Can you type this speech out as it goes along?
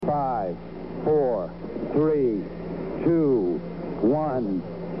5, 4, 3, 2, 1,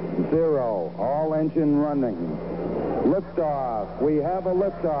 0. All engine running. Liftoff. We have a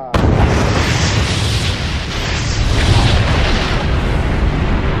liftoff.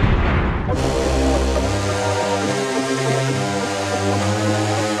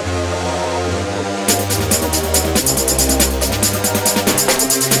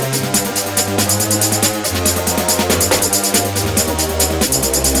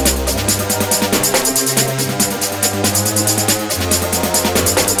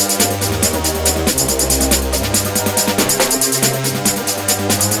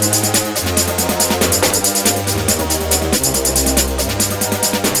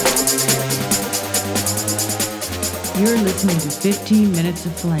 You're listening to 15 Minutes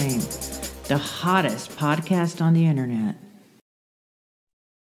of Flame, the hottest podcast on the internet.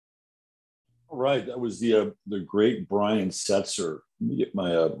 All right, that was the great Brian Setzer. Let me get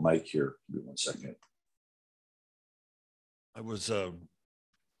my mic here. Give me 1 second. I was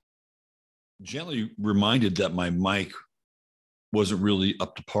gently reminded that my mic wasn't really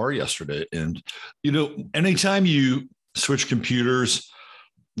up to par yesterday. And, you know, anytime you switch computers,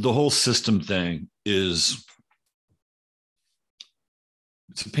 the whole system thing is...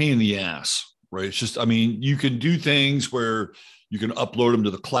 it's a pain in the ass, right? It's just, I mean, you can do things where you can upload them to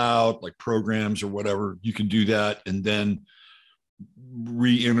the cloud, like programs or whatever. You can do that and then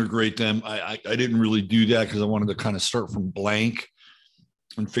reintegrate them. I didn't really do that because I wanted to kind of start from blank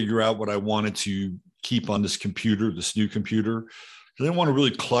and figure out what I wanted to keep on this computer, this new computer. I didn't want to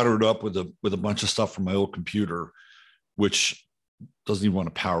really clutter it up with a bunch of stuff from my old computer, which doesn't even want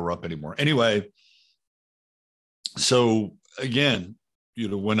to power up anymore. Anyway, so again, you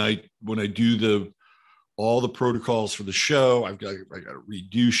know, when I do all the protocols for the show, I got to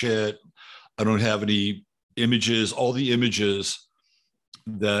redo shit. I don't have any images. All the images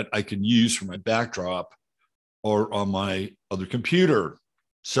that I can use for my backdrop are on my other computer.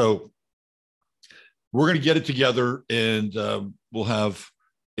 So we're going to get it together, and we'll have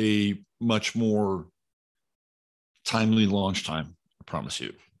a much more timely launch time, I promise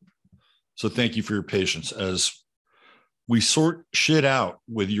you. So thank you for your patience as we sort shit out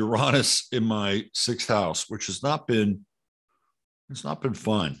with Uranus in my 6th house, which has not been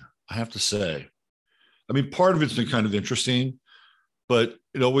fun, I have to say. I mean, part of it's been kind of interesting, but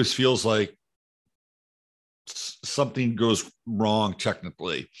it always feels like something goes wrong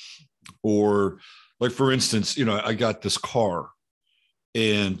technically. Or like, for instance, you know, I got this car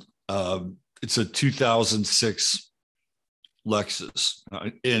and it's a 2006 Lexus.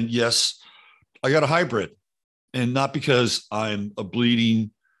 And yes, I got a hybrid. And not because I'm a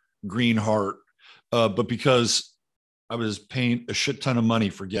bleeding green heart, but because I was paying a shit ton of money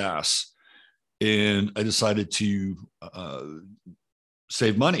for gas, and I decided to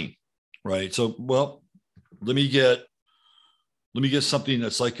save money, right? So, well, let me get something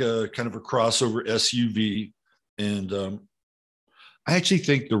that's like a kind of a crossover SUV, and I actually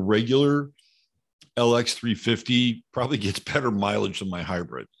think the regular LX350 probably gets better mileage than my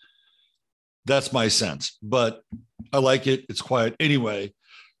hybrid. That's my sense, but I like it. It's quiet. Anyway,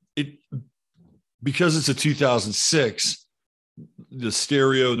 because it's a 2006, the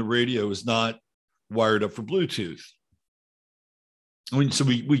stereo and the radio is not wired up for Bluetooth. I mean, so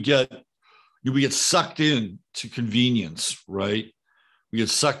we get sucked in to convenience, right? We get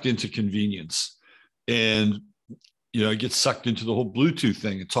sucked into convenience, and you know, I get sucked into the whole Bluetooth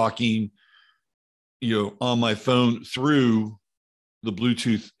thing and talking, you know, on my phone through the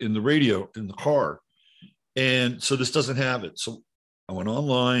Bluetooth in the radio in the car. And so this doesn't have it. So I went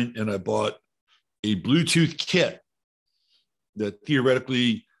online and I bought a Bluetooth kit that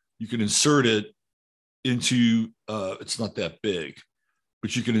theoretically you can insert it into, it's not that big,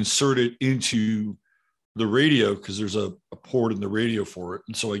 but you can insert it into the radio because there's a port in the radio for it.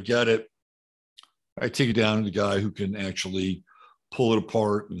 And so I get it. I take it down to the guy who can actually pull it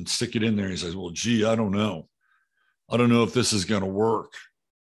apart and stick it in there. He says, well, gee, I don't know if this is going to work.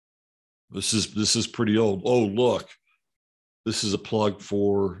 This is pretty old. Oh, look, this is a plug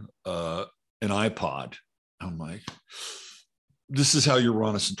for an iPod. I'm like, this is how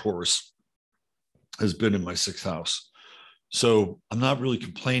Uranus and Taurus has been in my 6th house. So I'm not really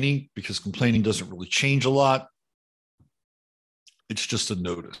complaining because complaining doesn't really change a lot. It's just a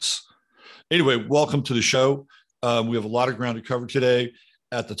notice. Anyway, welcome to the show. We have a lot of ground to cover today.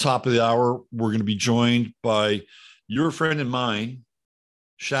 At the top of the hour, we're going to be joined by your friend and mine,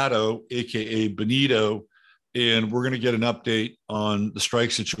 Shadow, aka Benito, and we're going to get an update on the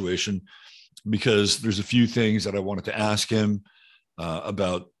strike situation because there's a few things that I wanted to ask him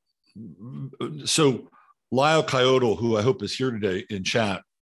about. So Lyle Coyote, who I hope is here today in chat,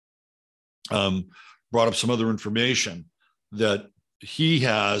 brought up some other information that he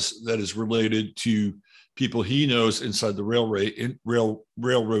has that is related to people he knows inside the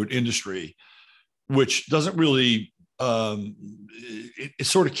railroad industry, which doesn't really, it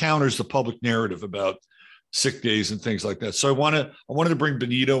sort of counters the public narrative about sick days and things like that. So I wanted to bring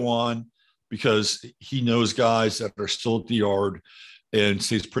Benito on because he knows guys that are still at the yard and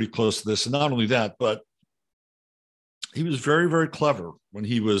stays pretty close to this. And not only that, but he was very, very clever when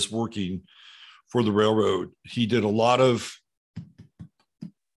he was working for the railroad. He did a lot of,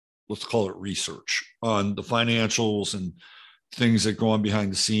 let's call it research on the financials and things that go on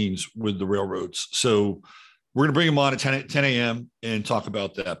behind the scenes with the railroads. So we're going to bring him on at 10 a.m. and talk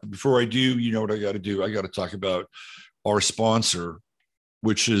about that. But before I do, you know what I got to do? I got to talk about our sponsor,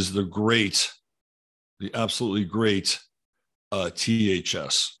 which is the absolutely great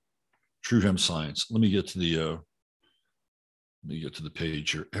THS, True Hemp Science. Let me get to the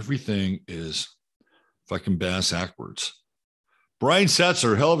page here. Everything is fucking bass backwards. Brian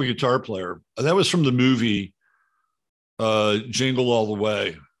Setzer, hell of a guitar player. That was from the movie Jingle All the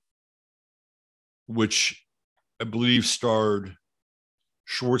Way, which I believe starred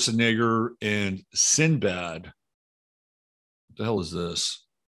Schwarzenegger and Sinbad. What the hell is this?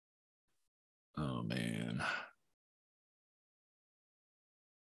 Oh, man.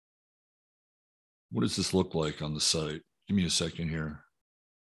 What does this look like on the site? Give me a second here.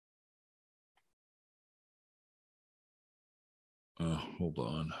 Hold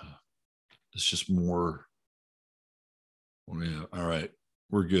on. It's just more. Oh, yeah. All right.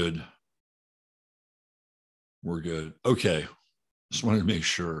 We're good. We're good. Okay. Just wanted to make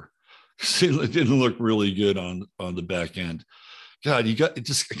sure. It didn't look really good on the back end. God, I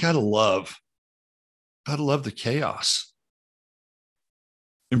gotta love the chaos.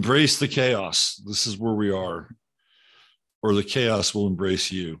 Embrace the chaos. This is where we are. Or the chaos will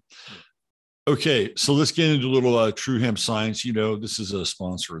embrace you. Okay, so let's get into a little True Hemp Science. You know, this is a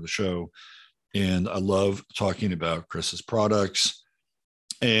sponsor of the show, and I love talking about Chris's products.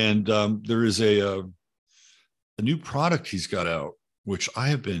 And there is a new product he's got out, which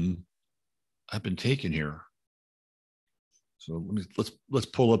I've been taking here. So let's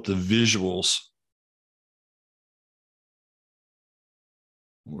pull up the visuals.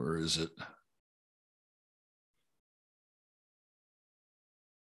 Where is it?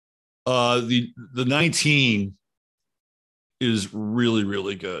 The 19 is really,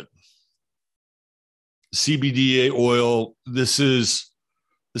 really good. CBDA oil. This is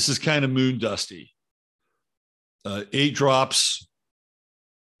kind of moon dusty. 8 drops,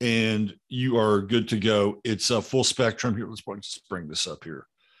 and you are good to go. It's a full spectrum here. Let's just bring this up here.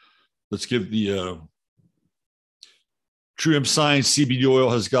 Let's give the True Hemp Science CBD oil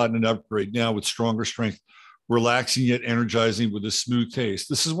has gotten an upgrade now with stronger strength, relaxing yet energizing with a smooth taste.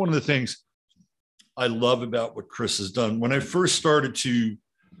 This is one of the things I love about what Chris has done. When I first started to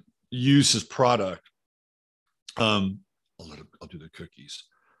use his product, I'll do the cookies.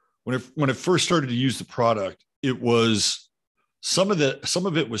 When I first started to use the product, it was some of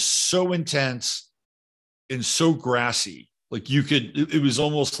it was so intense and so grassy. Like it was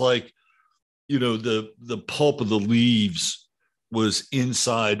almost like, you know, the pulp of the leaves was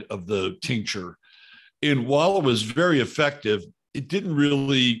inside of the tincture. And while it was very effective, it didn't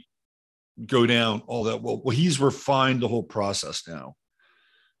really go down all that well. Well, he's refined the whole process now.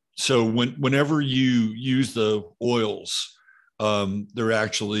 So whenever you use the oils, they're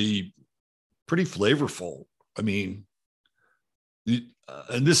actually pretty flavorful. I mean,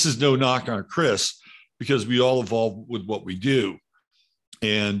 and this is no knock on Chris, because we all evolve with what we do.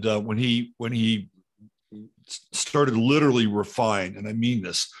 And when he started literally refine, and I mean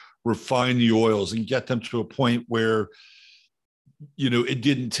this, refine the oils and get them to a point where, you know, it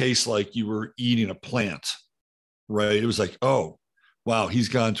didn't taste like you were eating a plant, right? It was like, oh, wow, he's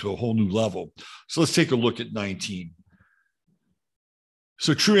gone to a whole new level. So let's take a look at 19.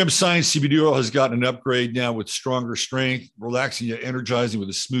 So True Hemp Science CBD oil has gotten an upgrade now with stronger strength, relaxing yet energizing with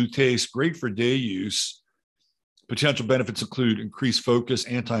a smooth taste, great for day use. Potential benefits include increased focus,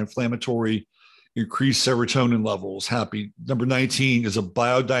 anti-inflammatory, increased serotonin levels. Happy. Number 19 is a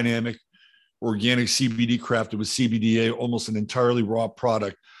biodynamic organic CBD crafted with CBDA, almost an entirely raw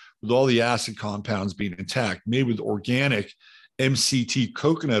product with all the acid compounds being intact, made with organic MCT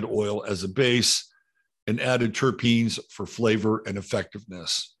coconut oil as a base and added terpenes for flavor and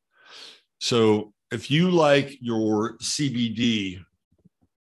effectiveness. So if you like your CBD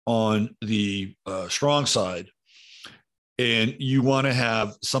on the strong side and you want to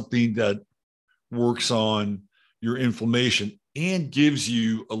have something that works on your inflammation and gives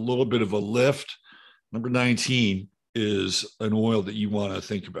you a little bit of a lift, number 19 is an oil that you want to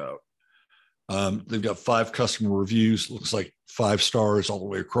think about. They've got 5 customer reviews. Looks like 5 stars all the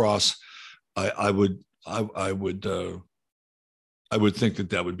way across. I would think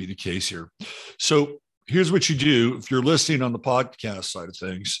that would be the case here. So here's what you do if you're listening on the podcast side of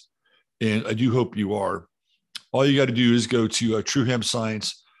things, and I do hope you are. All you got to do is go to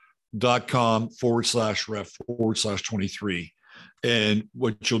truehempscience.com/ref/23. And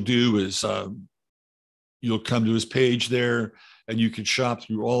what you'll do is you'll come to his page there and you can shop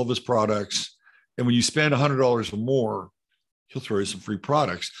through all of his products. And when you spend $100 or more, he'll throw you some free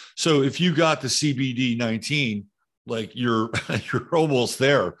products. So if you got the CBD 19, like you're almost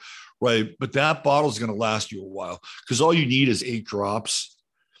there, right? But that bottle is going to last you a while because all you need is 8 drops.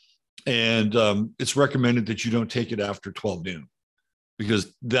 And it's recommended that you don't take it after 12 noon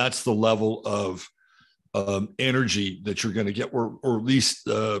because that's the level of energy that you're going to get, or at least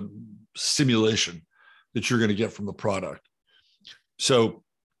stimulation that you're going to get from the product. So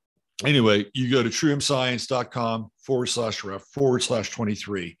anyway, you go to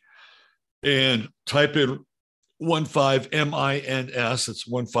truehempscience.com/ref/23 and type in 15MINS. It's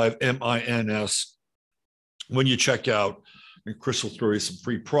 15MINS when you check out, and Chris will throw you some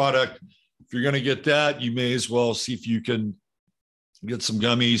free product. If you're going to get that, you may as well see if you can get some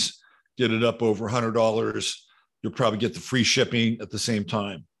gummies, get it up over $100. You'll probably get the free shipping at the same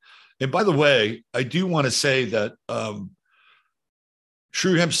time. And by the way, I do want to say that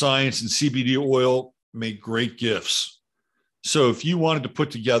True Hemp Science and CBD oil make great gifts. So if you wanted to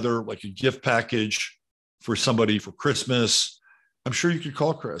put together like a gift package for somebody for Christmas, I'm sure you could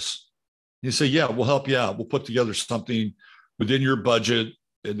call Chris. You say, yeah, we'll help you out. We'll put together something within your budget,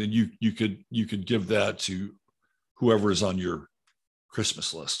 and then you could give that to whoever is on your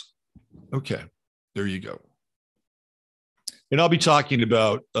Christmas list. Okay, there you go. And I'll be talking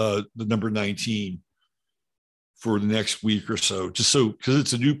about the number 19 for the next week or so, just so because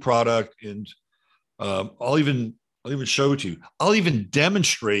it's a new product, and I'll even show it to you. I'll even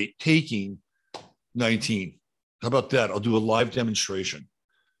demonstrate taking 19. How about that? I'll do a live demonstration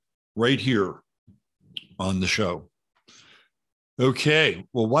right here on the show. Okay,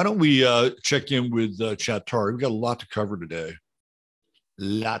 well, why don't we check in with Chatari? We've got a lot to cover today. A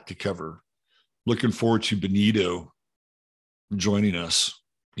lot to cover. Looking forward to Benito joining us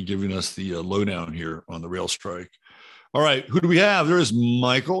and giving us the lowdown here on the rail strike. All right, who do we have? There is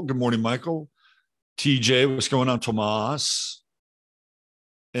Michael. Good morning, Michael. TJ, what's going on, Tomas?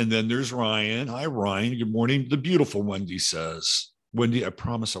 And then there's Ryan. Hi, Ryan. Good morning. The beautiful Wendy says, Wendy, I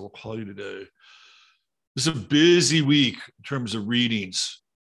promise I will call you today. This is a busy week in terms of readings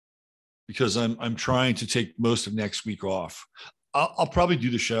because I'm trying to take most of next week off. I'll probably do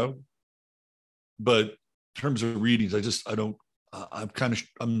the show, but in terms of readings, I'm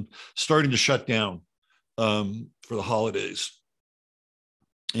starting to shut down for the holidays.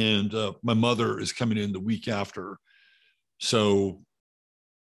 And my mother is coming in the week after. So,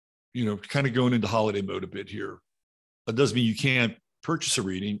 kind of going into holiday mode a bit here. That doesn't mean you can't purchase a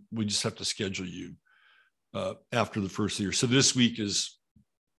reading. We just have to schedule you after the first year. So this week is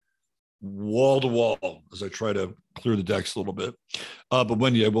wall to wall as I try to clear the decks a little bit. But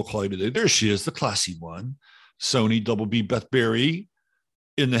Wendy, I will call you today. There she is, the classy one. Sony Double B Beth Berry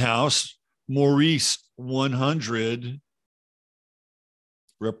in the house. Maurice 100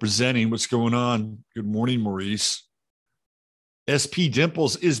 representing what's going on. Good morning, Maurice. SP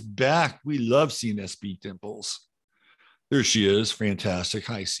Dimples is back. We love seeing SP Dimples. There she is. Fantastic.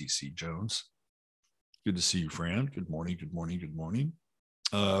 Hi, CC Jones. Good to see you, Fran. Good morning. Good morning. Good morning.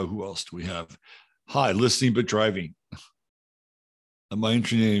 Who else do we have? Hi, listening but driving. My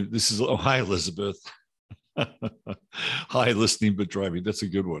entry name. This is hi, Elizabeth. Hi, listening but driving. That's a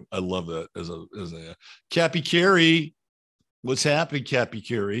good one. I love that as a Cappy Carey. What's happening, Cappy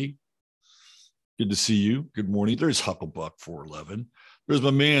Carey? Good to see you. Good morning. There's Hucklebuck 411. There's my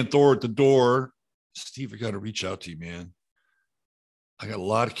man Thor at the door. Steve, I got to reach out to you, man. I got a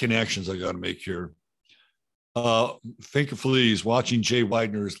lot of connections I got to make here. Think of Fleas watching Jay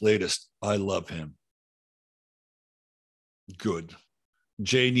Widener's latest. I love him. Good.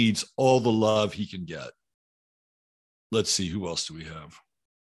 Jay needs all the love he can get. Let's see, who else do we have?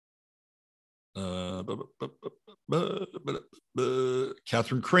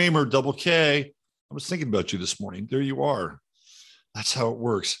 Catherine Kramer, double K. I was thinking about you this morning. There you are. That's how it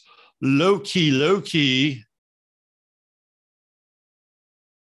works. Low key.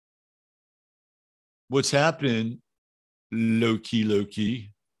 What's happening? Low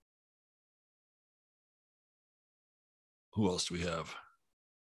key. Who else do we have?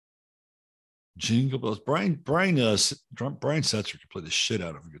 Jingle bells. Brian Setzer can play the shit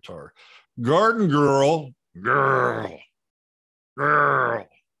out of a guitar. Garden girl.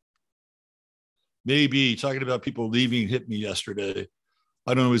 Maybe talking about people leaving hit me yesterday.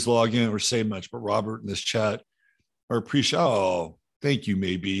 I don't always log in or say much, but Robert in this chat, I appreciate. Oh, thank you.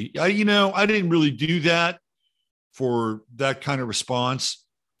 Maybe I didn't really do that for that kind of response,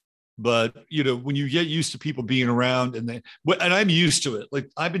 but when you get used to people being around and I'm used to it. Like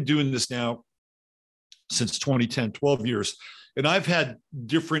I've been doing this now since 2010, 12 years, and I've had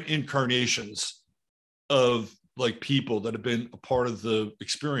different incarnations of like people that have been a part of the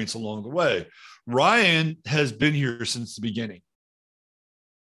experience along the way. Ryan has been here since the beginning.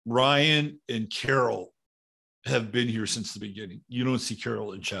 Ryan and Carol have been here since the beginning. You don't see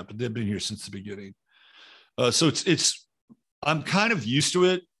Carol in chat, but they've been here since the beginning. So I'm kind of used to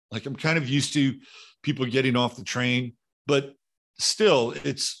it. Like I'm kind of used to people getting off the train, but still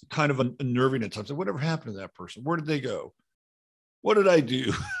it's kind of unnerving at times. Like, whatever happened to that person? Where did they go? What did I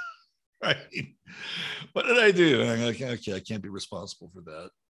do? Right? What did I do? I'm like, okay, I can't be responsible for that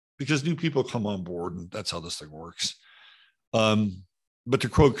because new people come on board, and that's how this thing works. But to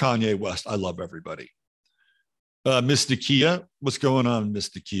quote Kanye West, I love everybody. Miss Nakia, what's going on, Miss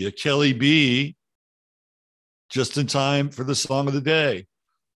Nakia? Kelly B, just in time for the song of the day.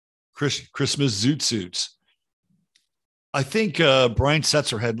 Christmas zoot suits. I think Brian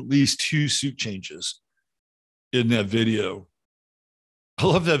Setzer had at least 2 suit changes in that video. I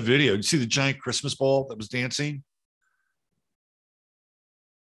love that video. You see the giant Christmas ball that was dancing?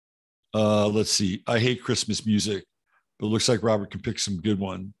 Let's see. I hate Christmas music, but it looks like Robert can pick some good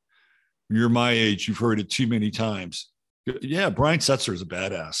one. When you're my age, you've heard it too many times. Yeah, Brian Setzer is a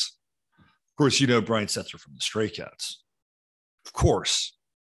badass. Of course, Brian Setzer from the Stray Cats. Of course.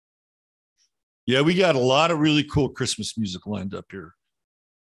 Yeah, we got a lot of really cool Christmas music lined up here.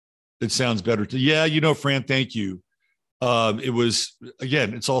 It sounds better. Fran, thank you. It was,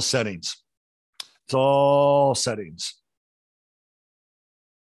 again, it's all settings. It's all settings.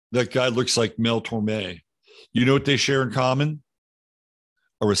 That guy looks like Mel Torme. You know what they share in common?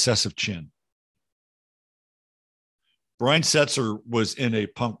 A recessive chin. Brian Setzer was in a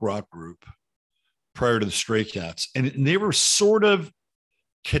punk rock group prior to the Stray Cats, and they were sort of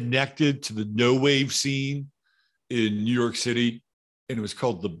connected to the no wave scene in New York City, and it was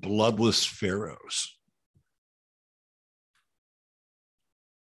called the Bloodless Pharaohs.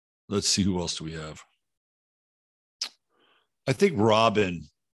 Let's see, who else do we have? I think Robin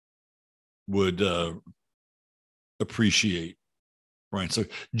would appreciate Brian. So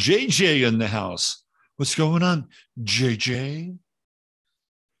JJ in the house. What's going on, JJ?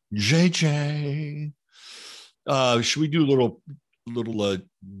 JJ. Should we do a little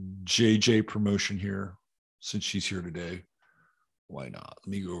JJ promotion here since she's here today? Why not?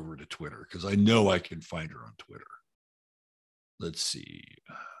 Let me go over to Twitter because I know I can find her on Twitter. Let's see.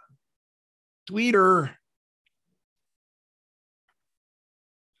 Twitter.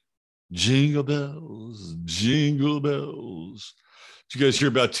 Jingle bells, jingle bells. Did you guys hear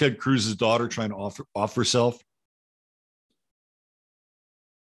about Ted Cruz's daughter trying to off herself?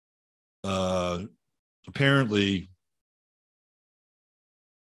 Apparently,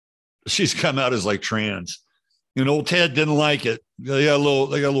 she's come out as like trans. And old Ted didn't like it. They got a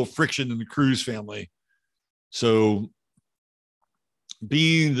little friction in the Cruz family. So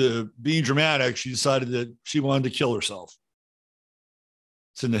being dramatic, she decided that she wanted to kill herself.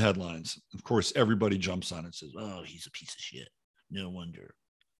 It's in the headlines. Of course, everybody jumps on it and says, "Oh, he's a piece of shit. No wonder.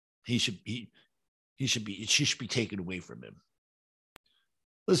 She should be taken away from him."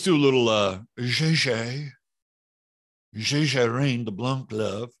 Let's do a little Zhe Rain de Blanc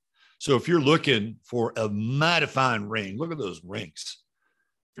love. So if you're looking for a mattifying ring, look at those rings.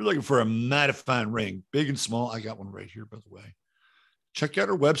 If you're looking for a mattifying ring, big and small, I got one right here, by the way. Check out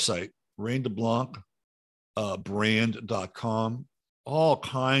our website, Rain de Blanc brand.com. All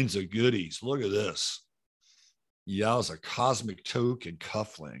kinds of goodies. Look at this. Yowza, cosmic token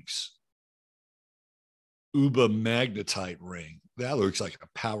cufflinks. Uba magnetite ring. That looks like a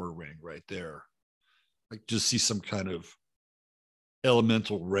power ring right there. I just see some kind of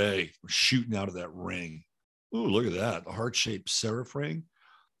elemental ray shooting out of that ring. Ooh, look at that. The heart-shaped seraph ring.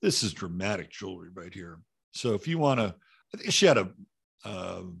 This is dramatic jewelry right here. So if you want to, I think she had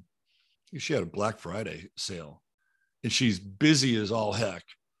a Black Friday sale, and she's busy as all heck.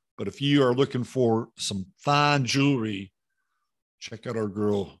 But if you are looking for some fine jewelry, check out our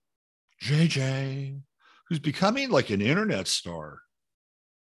girl, JJ, who's becoming like an internet star.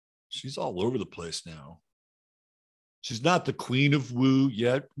 She's all over the place now. She's not the queen of woo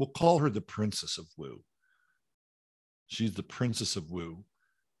yet. We'll call her the princess of woo. She's the princess of woo.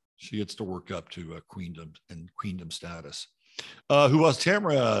 She gets to work up to queendom and queendom status. Who else?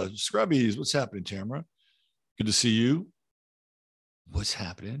 Tamara Scrubbies. What's happening, Tamara? Good to see you. What's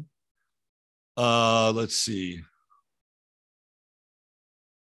happening? Let's see.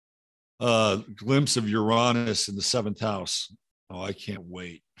 Glimpse of Uranus in the 7th house. Oh, I can't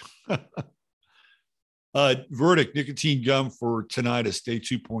wait. Verdict, nicotine gum for tinnitus, day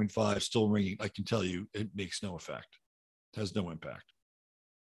 2.5, still ringing. I can tell you it makes no effect. It has no impact.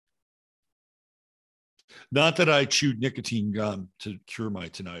 Not that I chewed nicotine gum to cure my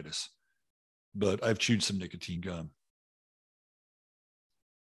tinnitus, but I've chewed some nicotine gum.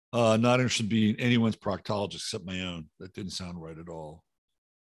 Not interested in being anyone's proctologist except my own. That didn't sound right at all.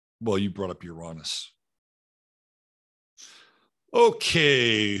 Well, you brought up Uranus.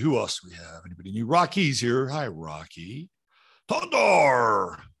 Okay, who else do we have? Anybody new? Rocky's here. Hi, Rocky.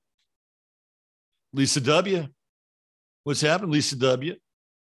 Tondor. Lisa W. What's happened, Lisa W?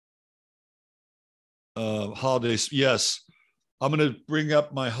 Holidays. Yes, I'm going to bring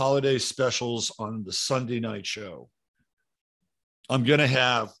up my holiday specials on the Sunday night show. I'm going to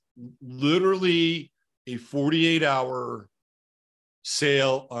have literally a 48-hour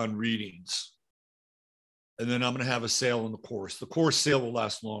sale on readings. And then I'm going to have a sale on the course. The course sale will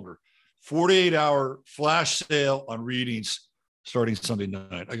last longer. 48-hour flash sale on readings starting Sunday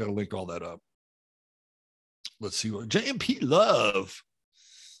night. I got to link all that up. Let's see what JMP Love.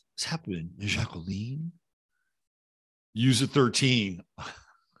 What's happening? Jacqueline? Use it 13.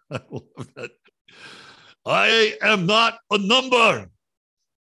 I love that. I am not a number.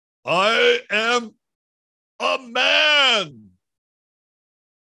 I am a man.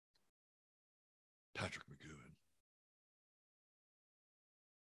 Patrick McGowan.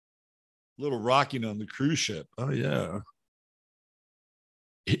 Little rocking on the cruise ship. Oh, yeah.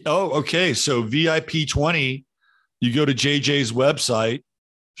 Oh, okay. So VIP 20, you go to JJ's website.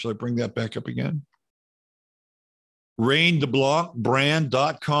 Shall I bring that back up again?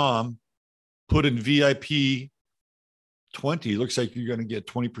 RainDeBlancBrand.com. Put in VIP 20. Looks like you're going to get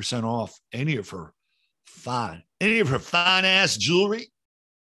 20% off any of her fine ass jewelry.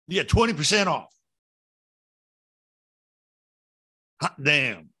 You get 20% off. Hot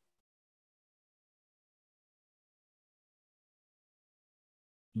damn.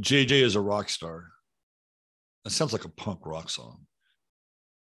 JJ is a rock star. That sounds like a punk rock song.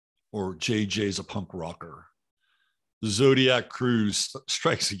 Or JJ's a punk rocker. The Zodiac Cruise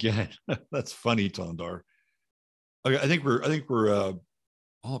strikes again. That's funny, Tondar. Okay, I think we're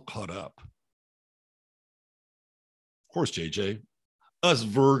all caught up. Of course, JJ. Us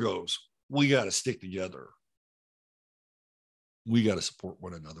Virgos, we got to stick together. We got to support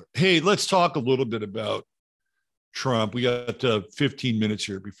one another. Hey, let's talk a little bit about Trump. We got 15 minutes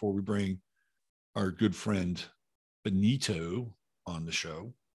here before we bring our good friend Benito on the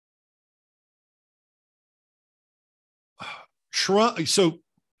show. Trump. So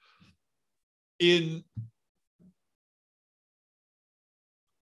in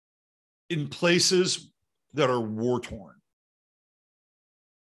places that are war-torn,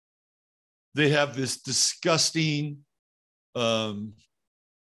 they have this disgusting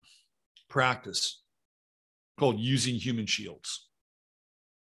practice called using human shields.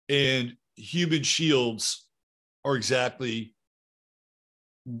 And human shields are exactly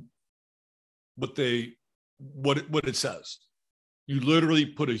what it says. You literally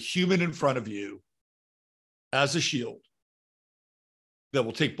put a human in front of you as a shield that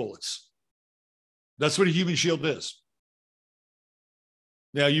will take bullets. That's what a human shield is.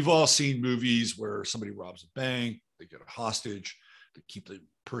 Now, you've all seen movies where somebody robs a bank, they get a hostage, they keep the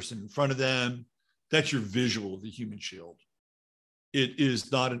person in front of them. That's your visual of the human shield. It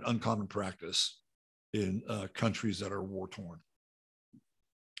is not an uncommon practice in countries that are war-torn.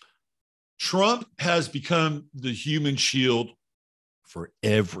 Trump has become the human shield for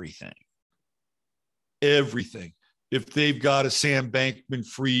everything. Everything. If they've got a Sam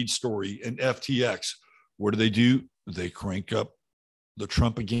Bankman-Fried story in FTX, what do? They crank up the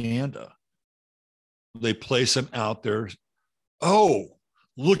Trumpaganda. They place him out there. Oh,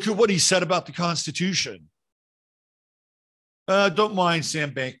 look at what he said about the Constitution. Don't mind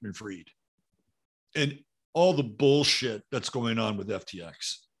Sam Bankman-Fried and all the bullshit that's going on with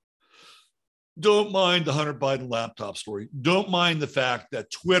FTX. Don't mind the Hunter Biden laptop story. Don't mind the fact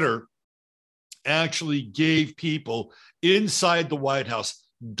that Twitter actually gave people inside the White House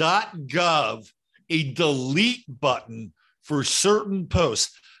 .gov a delete button for certain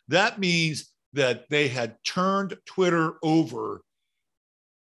posts. That means that they had turned Twitter over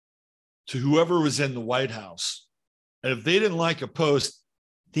to whoever was in the White House. And if they didn't like a post,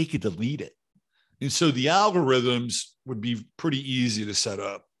 they could delete it. And so the algorithms would be pretty easy to set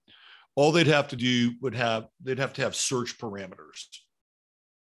up. All they'd have to do they'd have to have search parameters.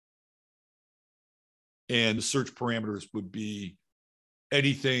 And the search parameters would be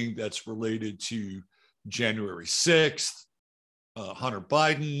anything that's related to January 6th, Hunter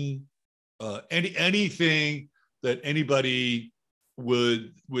Biden, anything that anybody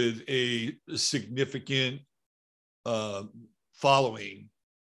would with a significant following,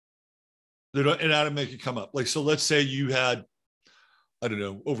 and how to make it come up. Like, so let's say you had, I don't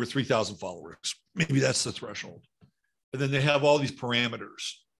know, over 3,000 followers. Maybe that's the threshold. And then they have all these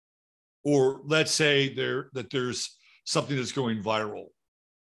parameters. Or let's say there's something that's going viral.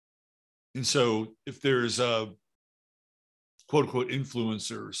 And so if there's quote unquote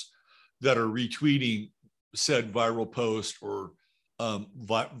influencers that are retweeting said viral post or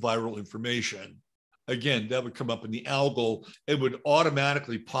viral information, again, that would come up in the algo. It would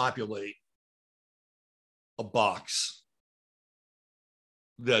automatically populate a box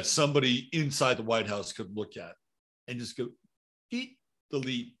that somebody inside the White House could look at and just go, eat,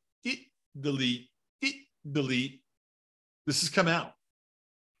 delete, eat, delete, eat, delete. This has come out.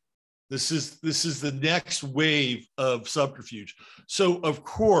 This is the next wave of subterfuge. So, of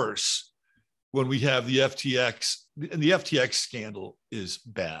course, when we have the FTX, and the FTX scandal is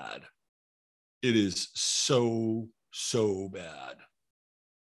bad. It is so, so bad.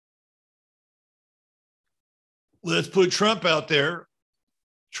 Let's put Trump out there.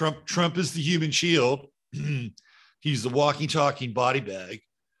 Trump is the human shield. He's the walking, talking body bag.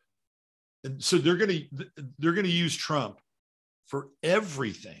 And so they're going to use Trump for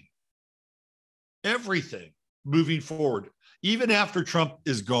everything moving forward. Even after Trump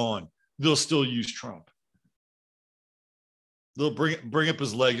is gone, they'll still use Trump. They'll bring up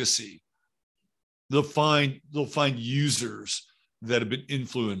his legacy. They'll find users that have been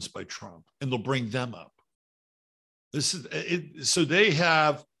influenced by Trump, and they'll bring them up. This is it. So they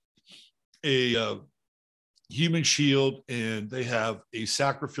have a human shield, and they have a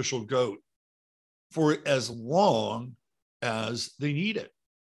sacrificial goat for as long as they need it.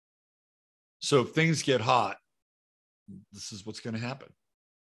 So if things get hot, this is what's going to happen.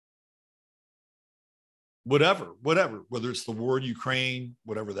 Whatever, whether it's the war in Ukraine,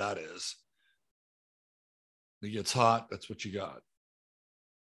 whatever that is, it gets hot, that's what you got.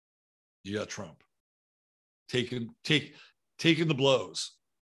 You got Trump taking the blows.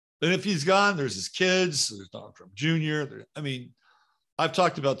 And if he's gone, there's his kids, there's Donald Trump Jr. I mean, I've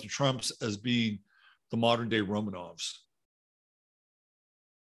talked about the Trumps as being the modern day Romanovs.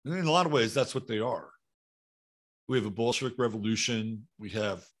 And in a lot of ways, that's what they are. We have a Bolshevik revolution. We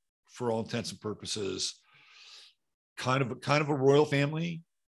have, for all intents and purposes, kind of a royal family.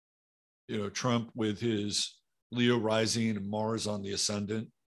 You know, Trump with his Leo rising and Mars on the ascendant.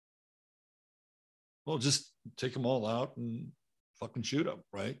 Well, just take them all out and fucking shoot them,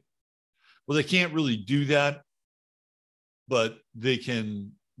 right? Well, they can't really do that, but they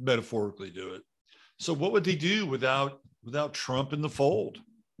can metaphorically do it. So what would they do without Trump in the fold?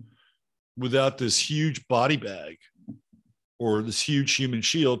 Without this huge body bag or this huge human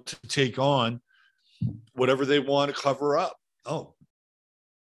shield to take on whatever they want to cover up. Oh,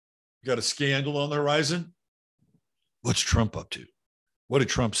 you got a scandal on the horizon? What's Trump up to? What did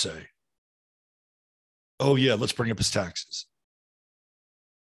Trump say? Oh yeah, let's bring up his taxes.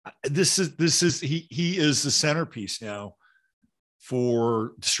 This is he is the centerpiece now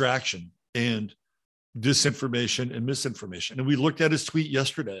for distraction and disinformation and misinformation. And we looked at his tweet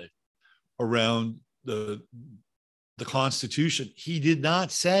yesterday around the Constitution. He did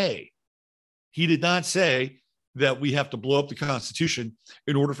not say that we have to blow up the Constitution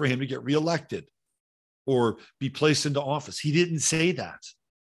in order for him to get reelected or be placed into office. He didn't say that.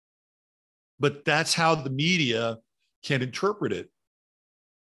 But that's how the media can interpret it.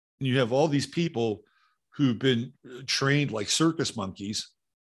 And you have all these people who've been trained like circus monkeys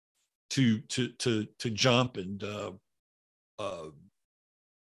to jump and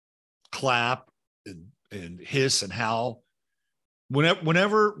clap and hiss and howl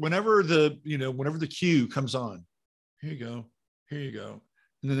whenever the cue comes on. Here you go,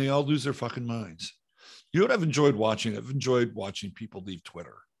 and then they all lose their fucking minds. You know what I've enjoyed watching? I've enjoyed watching people leave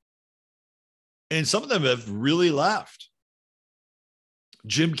Twitter, and some of them have really left.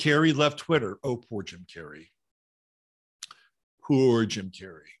 Jim Carrey left Twitter. Oh, poor Jim Carrey. Poor Jim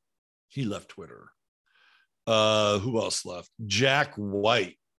Carrey. He left Twitter. Who else left? Jack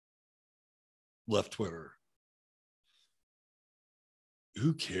White left Twitter.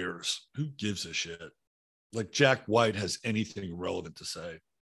 Who cares? Who gives a shit? Like Jack White has anything relevant to say.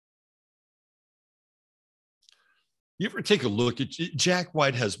 You ever take a look at Jack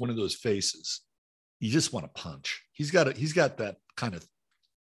White? Has one of those faces you just want to punch. He's got that kind of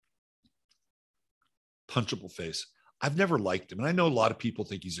punchable face. I've never liked him, and I know a lot of people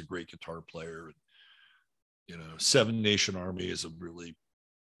think he's a great guitar player. Seven Nation Army is a really,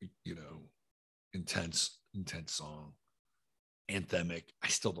 intense song. Anthemic. I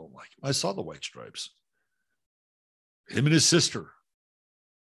still don't like him. I saw the White Stripes. Him and his sister.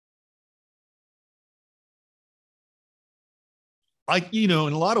 In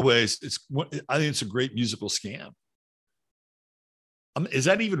a lot of ways, I think it's a great musical scam. Is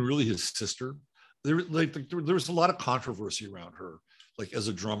that even really his sister? There was a lot of controversy around her, like as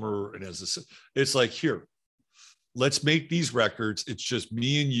a drummer and it's like, here, let's make these records. It's just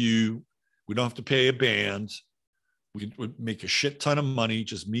me and you. We don't have to pay a band. We would make a shit ton of money,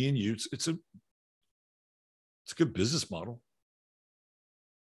 just me and you. It's a good business model.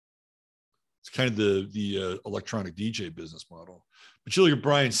 It's kind of the electronic DJ business model. But you look at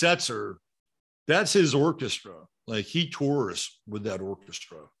Brian Setzer, that's his orchestra. Like, he tours with that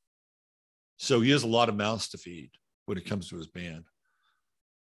orchestra. So he has a lot of mouths to feed when it comes to his band.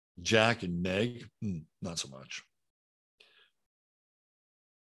 Jack and Meg, not so much.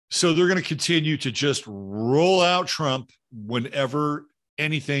 So they're going to continue to just roll out Trump whenever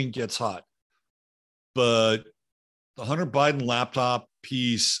anything gets hot. But the Hunter Biden laptop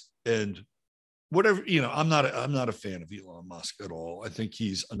piece and whatever, I'm not a fan of Elon Musk at all. I think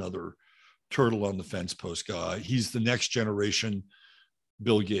he's another turtle on the fence post guy. He's the next generation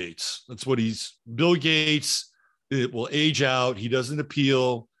Bill Gates. That's what Bill Gates. It will age out. He doesn't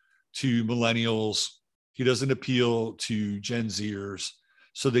appeal to millennials. He doesn't appeal to Gen Zers.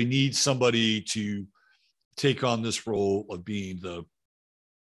 So they need somebody to take on this role of being the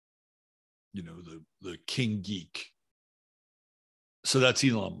king geek. So that's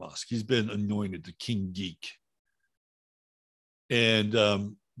Elon Musk. He's been anointed the king geek. And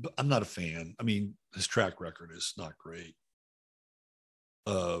I'm not a fan. I mean, his track record is not great.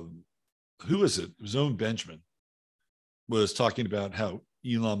 Who is it? It was Owen Benjamin was talking about how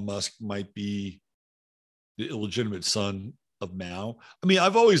Elon Musk might be the illegitimate son of Mao. I mean,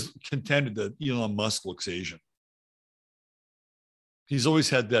 I've always contended that Elon Musk looks Asian. He's always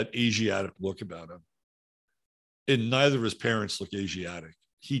had that Asiatic look about him. And neither of his parents look Asiatic.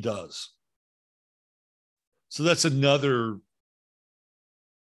 He does. So that's another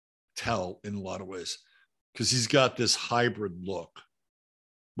tell in a lot of ways, because he's got this hybrid look,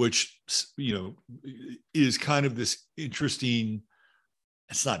 which, is kind of this interesting.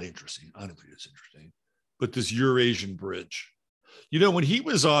 It's not interesting. I don't think it's interesting. But this Eurasian bridge. When he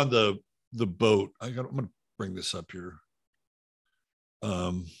was on the boat, I'm going to bring this up here.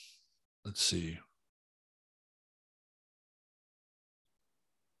 Let's see.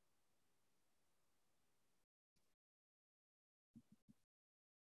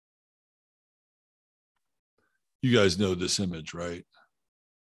 You guys know this image, right?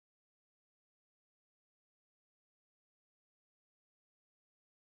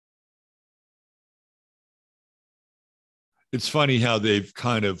 It's funny how they've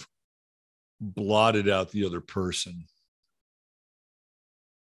kind of blotted out the other person.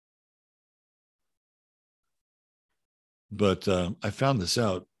 But I found this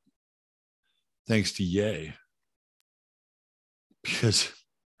out thanks to Ye, because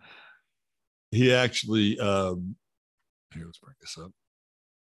he actually, here, let's bring this up.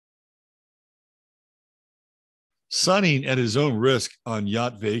 Sunning at his own risk on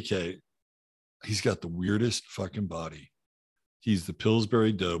yacht vacay. He's got the weirdest fucking body. He's the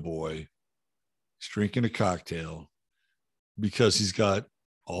Pillsbury Doughboy. He's drinking a cocktail because he's got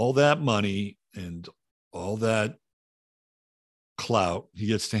all that money and all that clout. He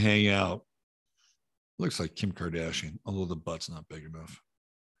gets to hang out. Looks like Kim Kardashian, although the butt's not big enough.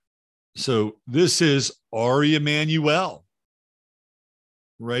 So this is Ari Emanuel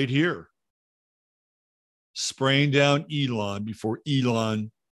right here, spraying down Elon before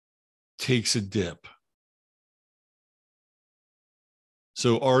Elon takes a dip.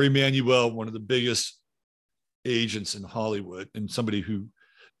 So Ari Emanuel, one of the biggest agents in Hollywood, and somebody who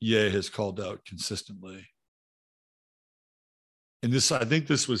Ye has called out consistently. And this, I think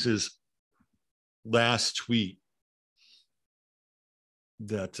this was his last tweet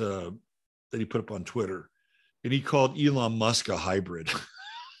that he put up on Twitter, and he called Elon Musk a hybrid.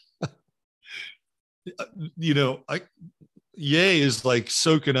 Ye is like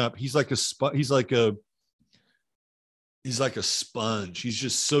soaking up. He's like a sponge. He's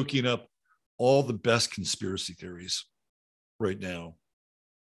just soaking up all the best conspiracy theories right now.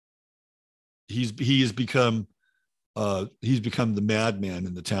 He's become the madman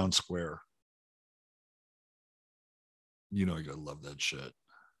in the town square. You gotta love that shit.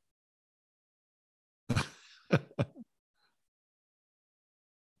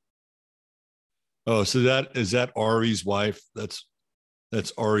 Oh, so that Ari's wife. That's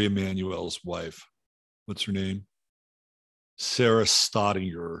Ari Emanuel's wife what's her name? Sarah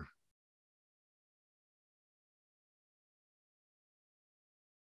Stottinger.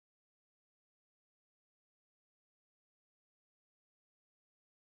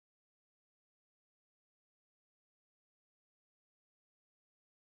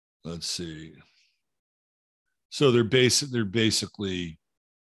 Let's see. So they're basically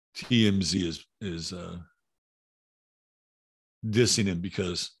TMZ is dissing him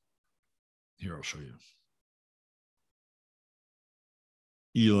because here, I'll show you.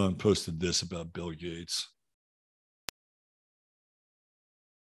 Elon posted this about Bill Gates.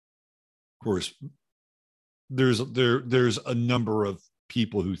 Of course, there's a number of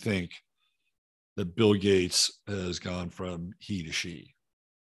people who think that Bill Gates has gone from he to she.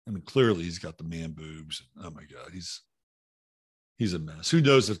 I mean, clearly he's got the man boobs. Oh my God, he's a mess. Who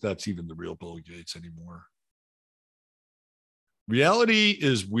knows if that's even the real Bill Gates anymore? Reality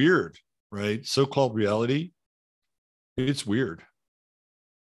is weird, right? So-called reality, it's weird.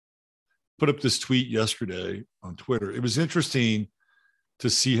 Put up this tweet yesterday on Twitter. It was interesting to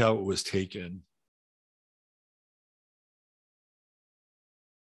see how it was taken.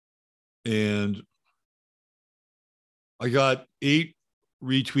 And I got 8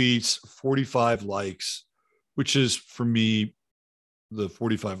 retweets, 45 likes, which is, for me, the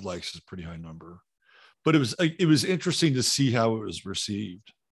 45 likes is a pretty high number. But it was interesting to see how it was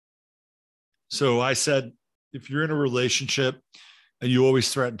received. So I said, if you're in a relationship and you always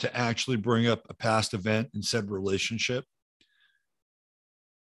threaten to actually bring up a past event in said relationship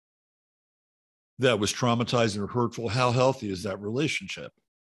that was traumatizing or hurtful, how healthy is that relationship?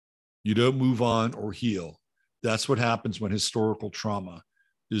 You don't move on or heal. That's what happens when historical trauma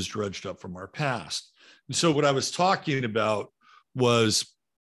is dredged up from our past. And so what I was talking about was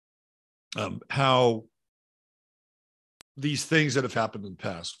how these things that have happened in the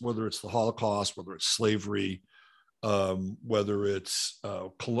past, whether it's the Holocaust, whether it's slavery, whether it's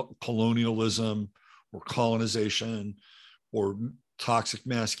colonialism or colonization or toxic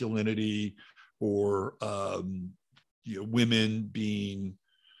masculinity or women being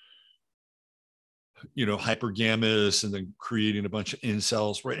hypergamous and then creating a bunch of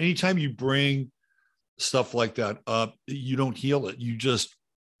incels, right? Anytime you bring stuff like that up, you don't heal it. You just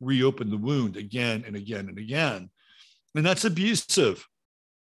reopen the wound again and again and again. And that's abusive.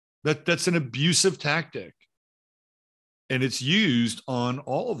 That's an abusive tactic. And it's used on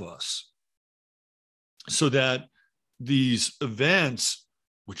all of us so that these events,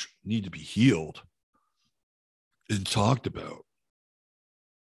 which need to be healed and talked about,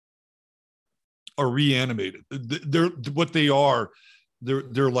 are reanimated. They're what they are.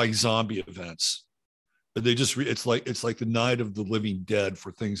 They're like zombie events. They just it's like the night of the living dead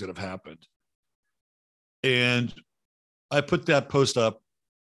for things that have happened. And I put that post up.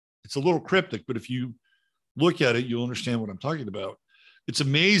 It's a little cryptic, but if you look at it, you'll understand what I'm talking about. It's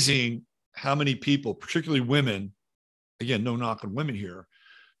amazing how many people, particularly women, again, no knock on women here,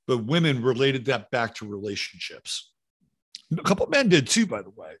 but women related that back to relationships. A couple of men did too, by the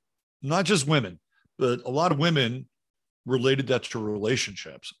way, not just women, but a lot of women related that to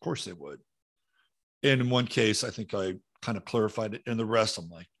relationships. Of course they would. And in one case, I think I kind of clarified it. And the rest, I'm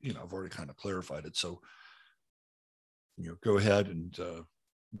like, I've already kind of clarified it. So, go ahead and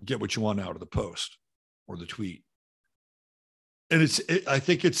get what you want out of the post or the tweet. And I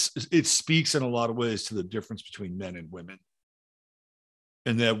think it speaks in a lot of ways to the difference between men and women.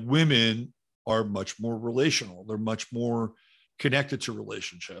 And that women are much more relational. They're much more connected to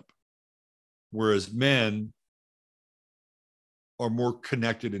relationship. Whereas men are more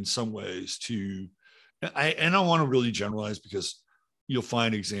connected in some ways to, I don't want to really generalize because you'll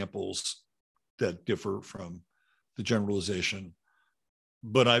find examples that differ from the generalization.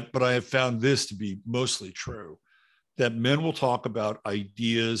 But I have found this to be mostly true, that men will talk about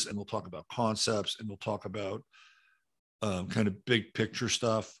ideas and they'll talk about concepts and they'll talk about kind of big picture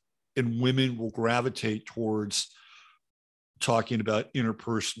stuff. And women will gravitate towards talking about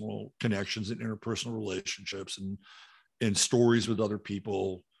interpersonal connections and interpersonal relationships and stories with other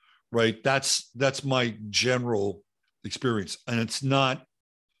people, right? That's my general experience. And it's not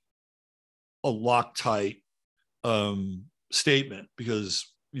a Loctite statement,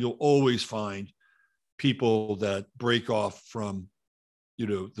 because you'll always find people that break off from,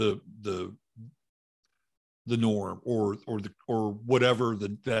 the norm or whatever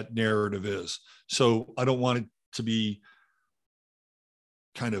that narrative is. So I don't want it to be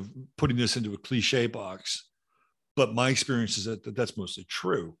kind of putting this into a cliche box, but my experience is that that's mostly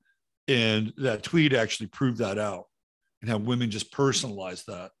true. And that tweet actually proved that out, and how women just personalized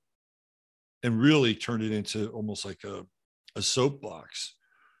that and really turned it into almost like a soapbox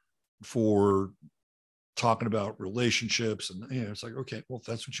for talking about relationships. And it's like, okay, well, if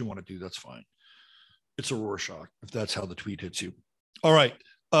that's what you want to do, that's fine. It's a Rorschach if that's how the tweet hits you. All right.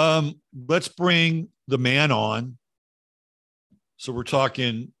 Let's bring the man on. So we're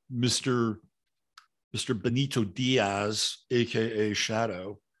talking Mr. Benito Diaz, aka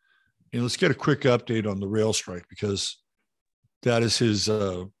Shadow. And let's get a quick update on the rail strike, because that is his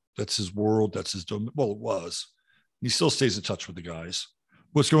that's his world, that's his domain. Well, it was. He still stays in touch with the guys.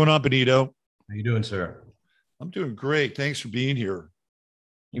 What's going on, Benito? How you doing, sir? I'm doing great. Thanks for being here.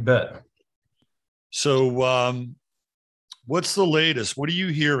 You bet. So what's the latest? What are you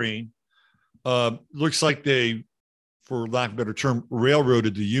hearing? Looks like they, for lack of a better term,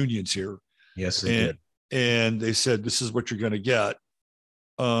 railroaded the unions here. Yes, they did. And they said, this is what you're going to get.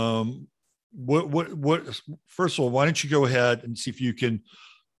 First of all, why don't you go ahead and see if you can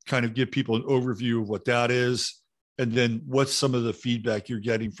kind of give people an overview of what that is, and then what's some of the feedback you're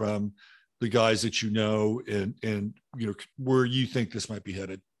getting from the guys that you know, and where you think this might be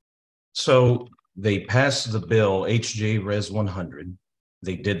headed. So they passed the bill, HJ Res 100.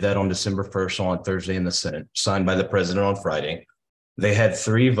 They did that on December 1st on Thursday in the Senate, signed by the president on Friday. They had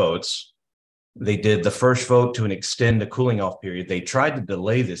 3 votes. They did the first vote to extend the cooling off period. They tried to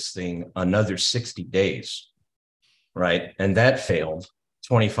delay this thing another 60 days, right? And that failed,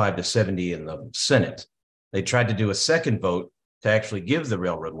 25-70 in the Senate. They tried to do a second vote to actually give the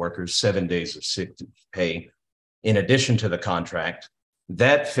railroad workers 7 days of sick pay in addition to the contract.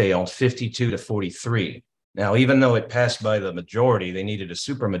 That failed, 52-43. Now, even though it passed by the majority, they needed a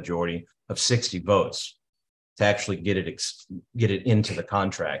supermajority of 60 votes to actually get it into the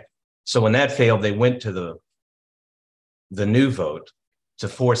contract. So when that failed, they went to the new vote to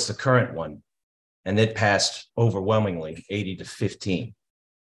force the current one, and it passed overwhelmingly 80-15,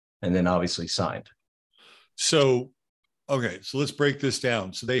 and then obviously signed. So, okay, so let's break this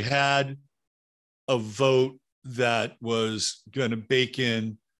down. So they had a vote that was going to bake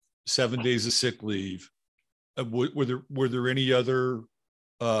in 7 days of sick leave. Were there any other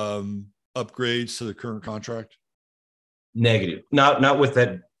upgrades to the current contract? Negative. Not with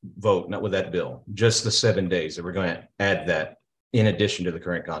that vote, not with that bill, just the 7 days that we're going to add that in addition to the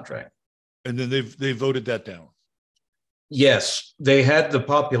current contract. And then they voted that down. Yes, they had the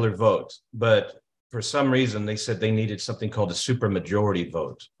popular vote, but for some reason they said they needed something called a supermajority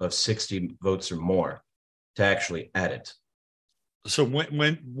vote of 60 votes or more to actually add it. So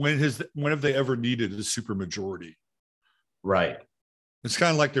when have they ever needed a supermajority? Right. It's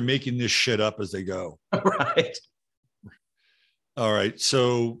kind of like they're making this shit up as they go. Right. All right.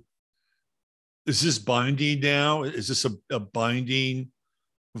 So is this binding now? Is this a binding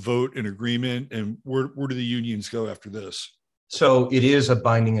vote and agreement? And where do the unions go after this? So it is a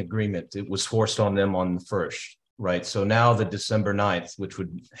binding agreement. It was forced on them on the 1st, right? So now the December 9th, which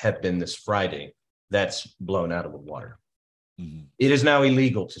would have been this Friday, that's blown out of the water. Mm-hmm. It is now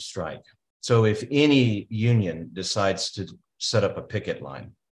illegal to strike. So if any union decides to set up a picket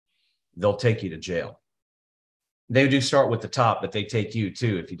line, they'll take you to jail. They do start with the top, but they take you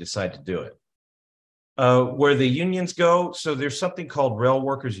too if you decide to do it. Where the unions go, so there's something called Rail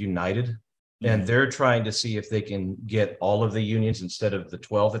Workers United, and they're trying to see if they can get all of the unions instead of the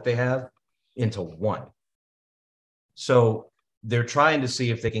 12 that they have into one. So they're trying to see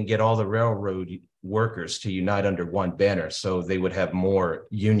if they can get all the railroad workers to unite under one banner, so they would have more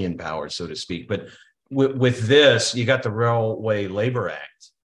union power, so to speak. But with this, you got the Railway Labor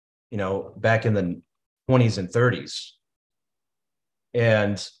Act, back in the 20s and 30s.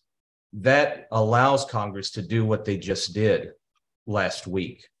 And that allows Congress to do what they just did last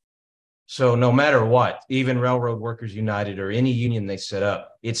week. So no matter what, even Railroad Workers United or any union they set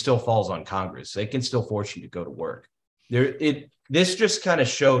up, it still falls on Congress. They can still force you to go to work. This just kind of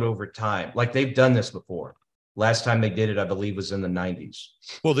showed over time, like they've done this before. Last time they did it, I believe, was in the 90s.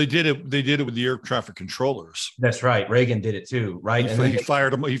 Well, they did it with the air traffic controllers. That's right. Reagan did it too, right? He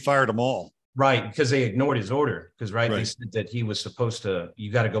fired them all. Right, because they ignored his order. Because they said that he was supposed to,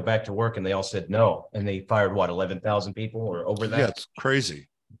 you got to go back to work, and they all said no, and they fired 11,000 people or over that. Yeah, it's crazy.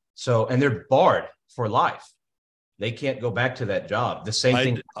 So, and they're barred for life. They can't go back to that job. The same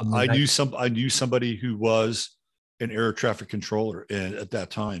thing. I knew somebody who was an air traffic controller at that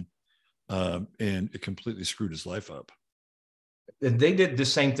time, and it completely screwed his life up. They did the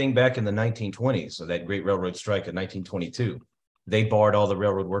same thing back in the 1920s, so that great railroad strike in 1922. They barred all the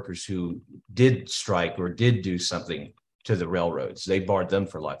railroad workers who did strike or did do something to the railroads. They barred them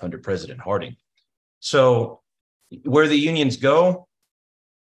for life under President Harding. So where the unions go,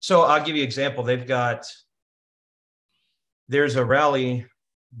 so I'll give you an example. There's a rally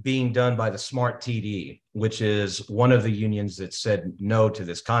being done by the Smart TD, which is one of the unions that said no to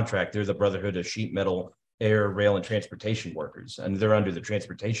this contract. They're the Brotherhood of Sheet Metal air, rail, and transportation workers, and they're under the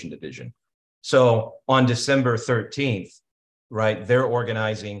transportation division. So on December 13th, right, they're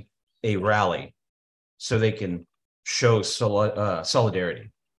organizing a rally so they can show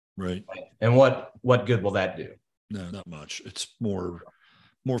solidarity. Right. And what good will that do? No, not much. It's more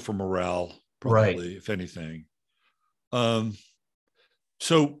for morale, probably, right, if anything.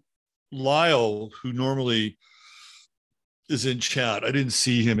 So Lyle, who normally is in chat, I didn't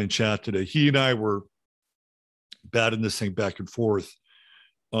see him in chat today. He and I were batting this thing back and forth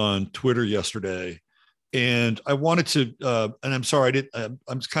on Twitter yesterday. And I wanted to, and I'm sorry,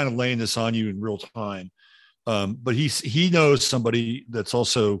 I'm just kind of laying this on you in real time. But he knows somebody that's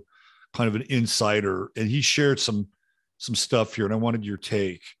also kind of an insider, and he shared some stuff here, and I wanted your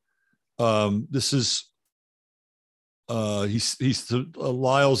take. This is he's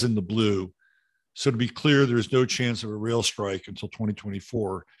Lyle's in the blue. So to be clear, there's no chance of a rail strike until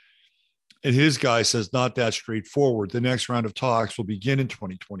 2024. And his guy says not that straightforward. The next round of talks will begin in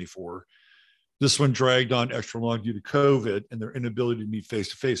 2024. This one dragged on extra long due to COVID and their inability to meet face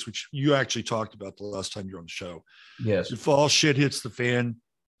to face, which you actually talked about the last time you were on the show. Yes. If all shit hits the fan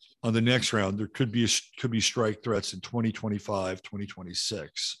on the next round, there could be strike threats in 2025,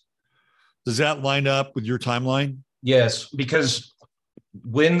 2026. Does that line up with your timeline? Yes, because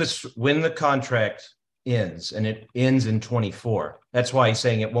when the contract ends, and it ends in 24, that's why he's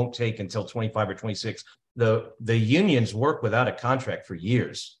saying it won't take until 25 or 26. The unions work without a contract for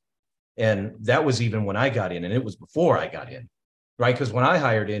years. And that was even when I got in, and it was before I got in, right? Because when I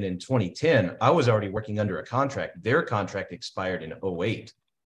hired in 2010, I was already working under a contract. Their contract expired in 08,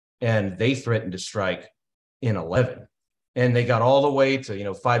 and they threatened to strike in 11. And they got all the way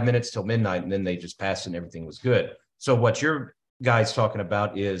to, 5 minutes till midnight, and then they just passed and everything was good. So what your guy's talking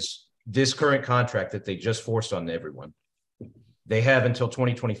about is this current contract that they just forced on everyone. They have until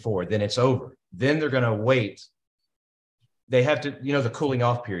 2024, then it's over. Then they're going to wait. They have to, the cooling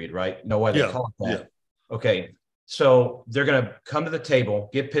off period, right? You know why they call it that? Yeah. Okay. So they're going to come to the table,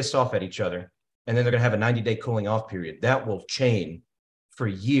 get pissed off at each other, and then they're going to have a 90-day cooling off period. That will chain for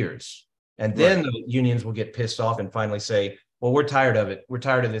years. And then the unions will get pissed off and finally say, well, we're tired of it. We're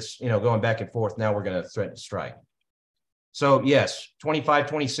tired of this, going back and forth. Now we're going to threaten to strike. So yes, 25,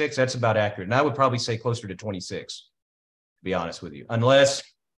 26, that's about accurate. And I would probably say closer to 26, to be honest with you. Unless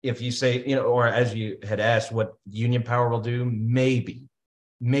if you say, or as you had asked what union power will do, maybe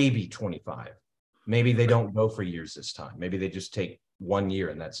 25. Maybe they don't go for years this time. Maybe they just take 1 year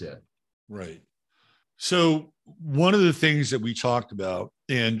and that's it. Right. So one of the things that we talked about,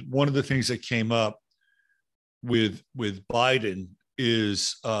 and one of the things that came up with Biden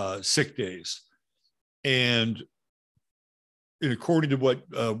is sick days. And according to what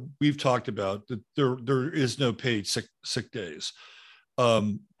we've talked about, that there is no paid sick days.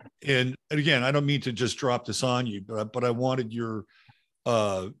 And again, I don't mean to just drop this on you, but I wanted your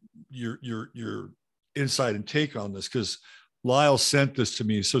insight and take on this, because Lyle sent this to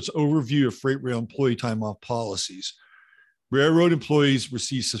me. So it's overview of freight rail employee time off policies. Railroad employees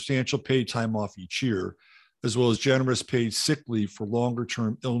receive substantial paid time off each year, as well as generous paid sick leave for longer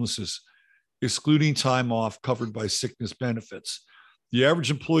term illnesses, excluding time off covered by sickness benefits. The average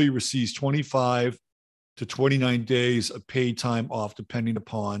employee receives 25 to 29 days of paid time off, depending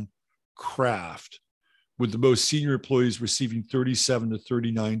upon craft, with the most senior employees receiving 37 to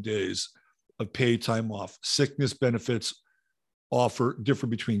 39 days of paid time off. Sickness benefits differ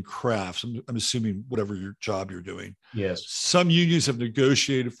between crafts. I'm assuming whatever your job you're doing. Yes. Some unions have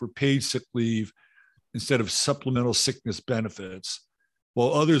negotiated for paid sick leave instead of supplemental sickness benefits,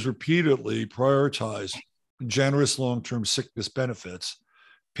 while others repeatedly prioritize generous long-term sickness benefits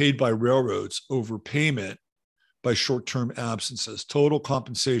paid by railroads over payment by short-term absences. Total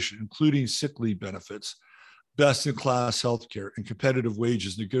compensation, including sick leave benefits, best-in-class healthcare, and competitive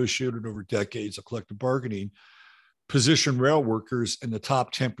wages negotiated over decades of collective bargaining position rail workers in the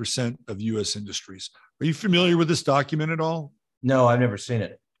top 10% of U.S. industries. Are you familiar with this document at all? No, I've never seen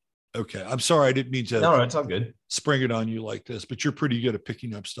it. Okay. I'm sorry. I didn't mean to No, it's all good. Spring it on you like this, but you're pretty good at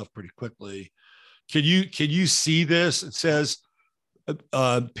picking up stuff pretty quickly. Can you see this? It says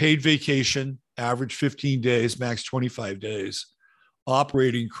paid vacation, average 15 days, max 25 days.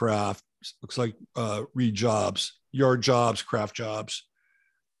 Operating craft, looks like read jobs, yard jobs, craft jobs.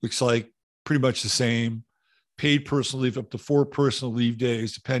 Looks like pretty much the same. Paid personal leave, up to 4 personal leave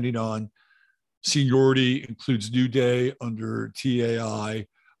days, depending on seniority, includes new day under TAI,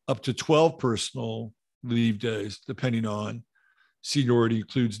 up to 12 personal leave days, depending on seniority,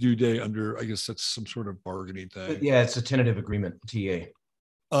 includes new day under, I guess that's some sort of bargaining thing. Yeah, it's a tentative agreement, TA.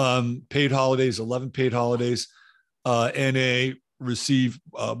 Paid holidays, 11 paid holidays. NA receive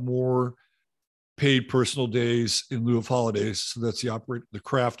more paid personal days in lieu of holidays. So that's the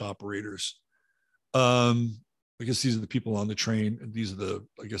craft operators. I guess these are the people on the train, and these are the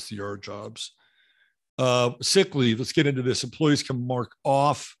yard jobs. Sick leave. Let's get into this. Employees can mark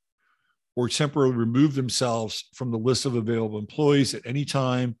off or temporarily remove themselves from the list of available employees at any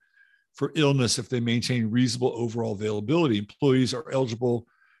time for illness if they maintain reasonable overall availability. Employees are eligible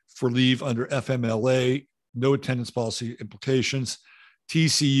for leave under FMLA, no attendance policy implications.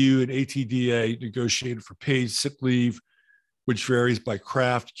 TCU and ATDA negotiated for paid sick leave, which varies by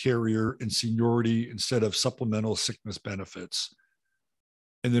craft, carrier, and seniority instead of supplemental sickness benefits.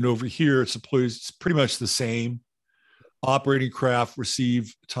 And then over here, it's employees, it's pretty much the same. Operating craft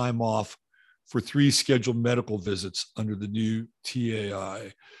receive time off for 3 scheduled medical visits under the new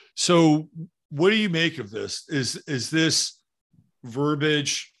TAI. So what do you make of this? Is this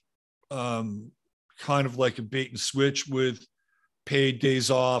verbiage kind of like a bait and switch with paid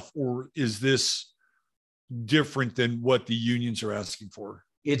days off, or is this different than what the unions are asking for?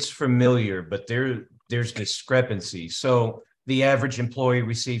 It's familiar, but there's discrepancy. So the average employee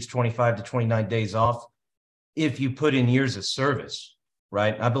receives 25 to 29 days off if you put in years of service,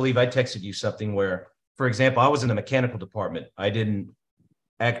 right? I believe I texted you something where, for example, I was in the mechanical department. I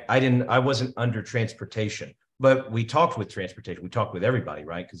wasn't under transportation, but we talked with transportation. We talked with everybody,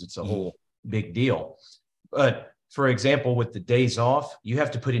 right? Because it's a whole big deal. But for example, with the days off, you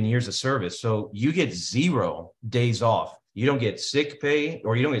have to put in years of service. So you get 0 days off. You don't get sick pay,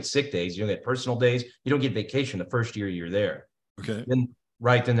 or you don't get sick days. You don't get personal days. You don't get vacation the first year you're there. Okay. Then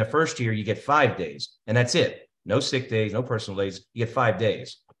the first year you get 5 days, and that's it. No sick days, no personal days. You get 5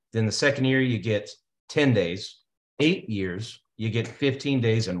 days. Then the second year you get 10 days. 8 years, you get 15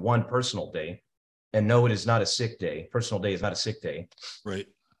 days and 1 personal day. And no, it is not a sick day. Personal day is not a sick day. Right.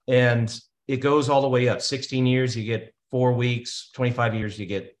 And it goes all the way up. 16 years, you get 4 weeks. 25 years, you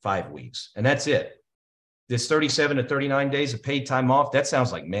get 5 weeks. And that's it. This 37 to 39 days of paid time off, that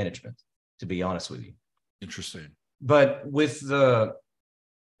sounds like management, to be honest with you. Interesting. But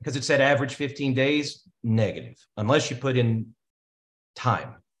because it said average 15 days, negative, unless you put in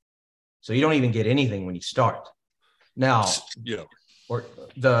time. So you don't even get anything when you start. Now, yeah. Or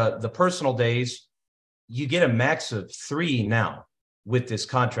the personal days, you get a max of 3 now with this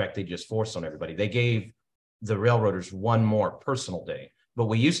contract they just forced on everybody. They gave the railroaders 1 more personal day, but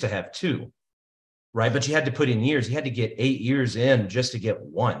we used to have 2, right? But you had to put in years. You had to get 8 years in just to get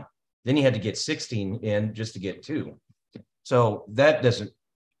 1. Then you had to get 16 in just to get 2. So that doesn't,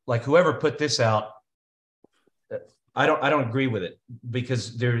 like, whoever put this out, I don't agree with it,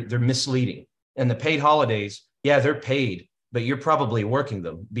 because they're misleading. And the paid holidays, yeah, they're paid, but you're probably working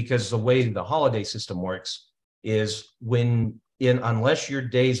them, because the way the holiday system works is unless your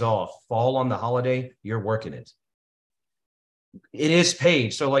days off fall on the holiday, you're working it. It is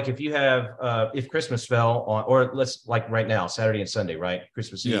paid. So like if you have, if Christmas fell on, or let's like right now, Saturday and Sunday, right?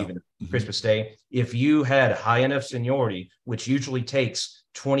 Christmas Eve and Christmas Day. If you had high enough seniority, which usually takes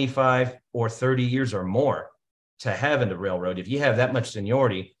 25 or 30 years or more to have in the railroad, if you have that much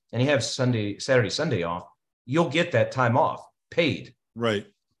seniority and you have Saturday, Sunday off, you'll get that time off paid. Right.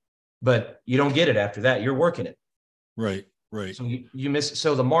 But you don't get it after that. You're working it. Right. Right. So you miss.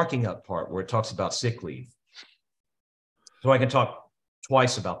 So the marking up part where it talks about sick leave. So I can talk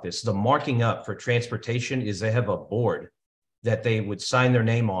twice about this. The marking up for transportation is they have a board that they would sign their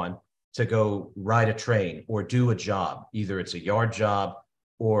name on to go ride a train or do a job. Either it's a yard job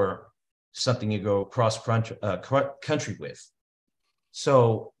or something you go cross country with.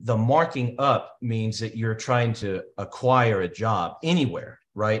 So the marking up means that you're trying to acquire a job anywhere,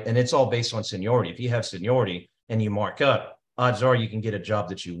 right? And it's all based on seniority. If you have seniority and you mark up, odds are you can get a job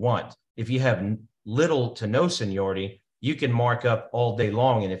that you want. If you have little to no seniority, you can mark up all day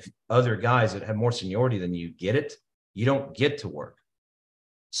long. And if other guys that have more seniority than you get it, you don't get to work.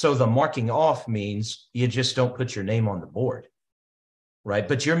 So the marking off means you just don't put your name on the board, right?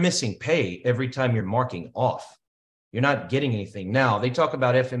 But you're missing pay every time you're marking off. You're not getting anything. Now, they talk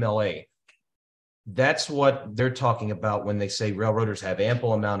about FMLA. That's what they're talking about when they say railroaders have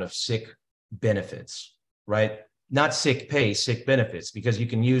ample amount of sick benefits, right? Not sick pay, sick benefits, because you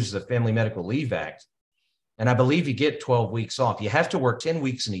can use the Family Medical Leave Act. And I believe you get 12 weeks off. You have to work 10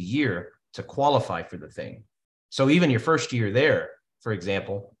 weeks in a year to qualify for the thing. So even your first year there, for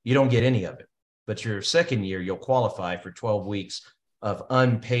example, you don't get any of it. But your second year, you'll qualify for 12 weeks of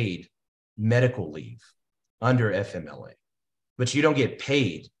unpaid medical leave under FMLA. But you don't get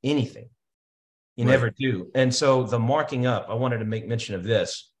paid anything. You never do. And so the marking up, I wanted to make mention of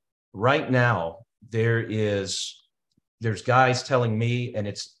this. Right now, there's guys telling me, and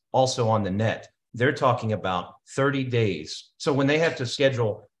it's also on the net, they're talking about 30 days. So when they have to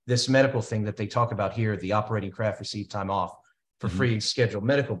schedule this medical thing that they talk about here, the operating craft received time off for free scheduled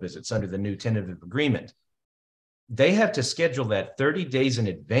medical visits under the new tentative agreement. They have to schedule that 30 days in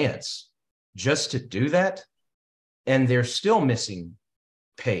advance just to do that. And they're still missing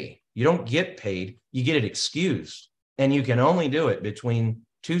pay. You don't get paid, you get it excused. And you can only do it between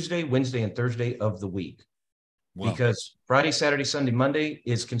Tuesday, Wednesday, and Thursday of the week. Wow. Because Friday, Saturday, Sunday, Monday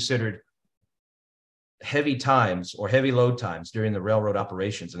is considered heavy times or heavy load times during the railroad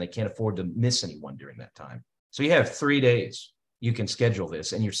operations, and they can't afford to miss anyone during that time. So you have 3 days you can schedule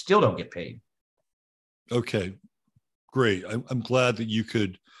this, and you still don't get paid. Okay, great. I'm glad that you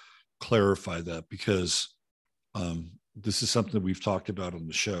could clarify that, because this is something that we've talked about on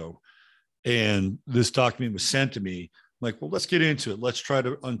the show. And this document was sent to me. I'm like, well, let's get into it. Let's try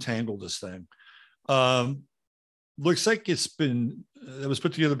to untangle this thing. Looks like it was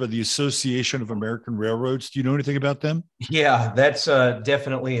put together by the Association of American Railroads. Do you know anything about them? Yeah, that's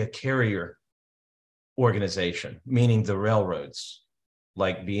definitely a carrier organization, meaning the railroads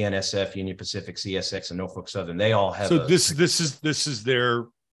like BNSF, Union Pacific, CSX, and Norfolk Southern. They all have. So this is their.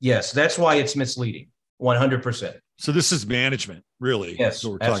 Yes, that's why it's misleading. 100%. So this is management, really. Yes,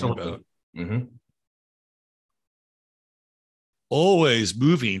 what we're absolutely. talking about. Mm-hmm. Always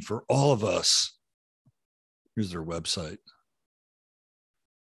moving for all of us. Here's their website.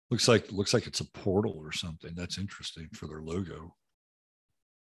 Looks like it's a portal or something. That's interesting for their logo.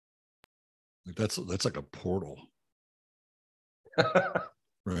 Like that's like a portal.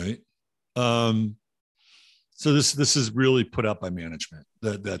 Right. So this is really put out by management,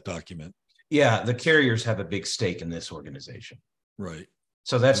 that document. Yeah, the carriers have a big stake in this organization. Right.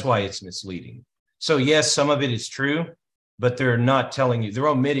 So that's why it's misleading. So yes, some of it is true, but they're not telling you, they're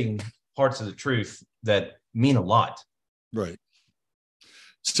omitting parts of the truth that mean a lot. Right.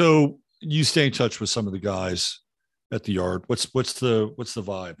 So you stay in touch with some of the guys at the yard. What's the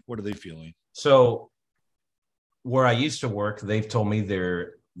vibe? What are they feeling? So where I used to work, they've told me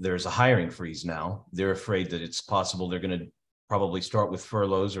there's a hiring freeze now. They're afraid that it's possible they're going to probably start with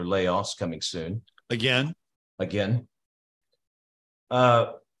furloughs or layoffs coming soon. Again.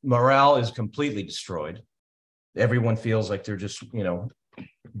 Morale is completely destroyed. Everyone feels like they're just,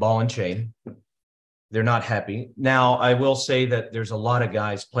 ball and chain. They're not happy. Now, I will say that there's a lot of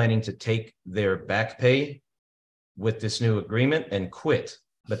guys planning to take their back pay with this new agreement and quit.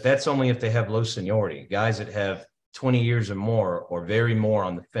 But that's only if they have low seniority. Guys that have 20 years or more or very more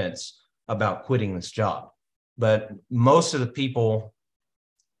on the fence about quitting this job. But most of the people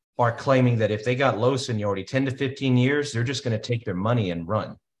are claiming that if they got low seniority, 10 to 15 years, they're just going to take their money and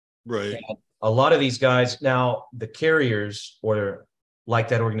run. Right. And a lot of these guys, now the carriers, or like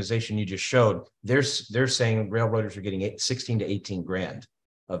that organization you just showed, they're saying railroaders are getting 16 to 18 grand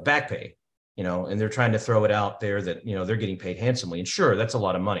of back pay, and they're trying to throw it out there that, they're getting paid handsomely. And sure, that's a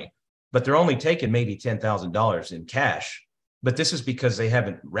lot of money, but they're only taking maybe $10,000 in cash. But this is because they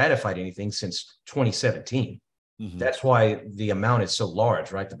haven't ratified anything since 2017. Mm-hmm. That's why the amount is so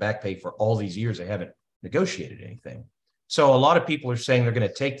large, right? The back pay for all these years, they haven't negotiated anything. So a lot of people are saying they're going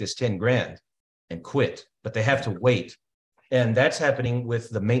to take this 10 grand and quit, but they have to wait. And that's happening with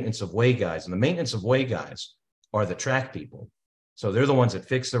the maintenance of way guys. And the maintenance of way guys are the track people. So they're the ones that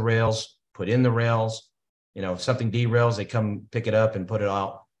fix the rails, put in the rails. If something derails, they come pick it up and put it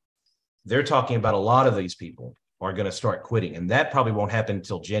out. They're talking about a lot of these people are going to start quitting. And that probably won't happen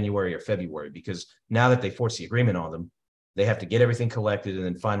until January or February, because now that they force the agreement on them, they have to get everything collected and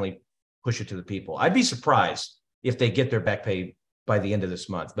then finally push it to the people. I'd be surprised if they get their back pay by the end of this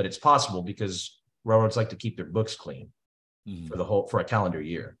month, but it's possible because railroads like to keep their books clean. Mm-hmm. for a calendar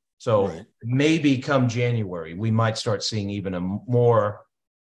year. So right. Maybe come January, we might start seeing even a more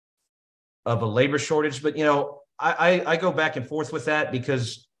of a labor shortage. But, I go back and forth with that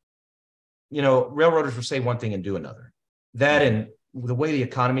because, railroaders will say one thing and do another. That and the way the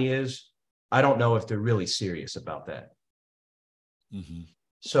economy is, I don't know if they're really serious about that. Mm-hmm.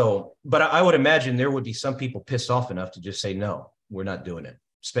 So, but I would imagine there would be some people pissed off enough to just say, no, we're not doing it,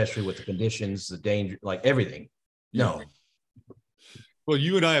 especially with the conditions, the danger, like everything. No. Yeah. Well,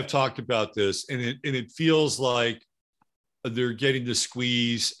 you and I have talked about this, and it feels like they're getting the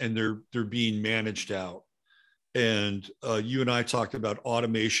squeeze and they're being managed out. And you and I talked about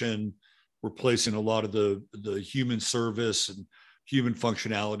automation replacing a lot of the human service and human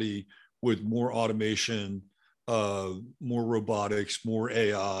functionality with more automation, more robotics, more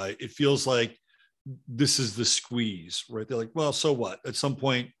AI. It feels like this is the squeeze, right? They're like, well, so what? At some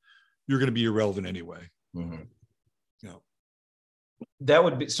point, you're going to be irrelevant anyway. Mm-hmm. That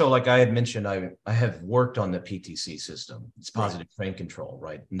would be, so like I had mentioned, I have worked on the PTC system. It's positive train control,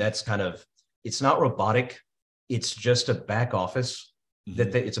 right? And that's it's not robotic. It's just a back office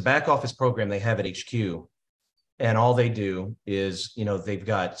that it's a back office program they have at HQ. And all they do is, they've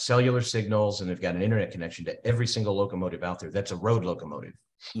got cellular signals and they've got an internet connection to every single locomotive out there. That's a road locomotive.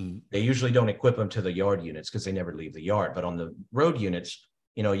 They usually don't equip them to the yard units because they never leave the yard. But on the road units,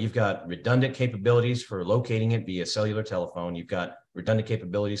 you've got redundant capabilities for locating it via cellular telephone. You've got redundant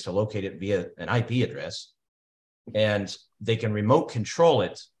capabilities to locate it via an IP address. And they can remote control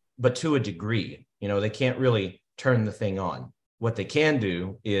it, but to a degree. They can't really turn the thing on. What they can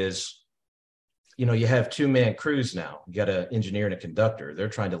do is, you have 2-man crews now. You got an engineer and a conductor. They're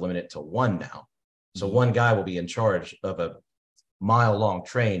trying to limit it to 1 now. So one guy will be in charge of a mile-long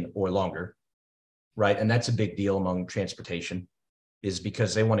train or longer, right? And that's a big deal among transportation, is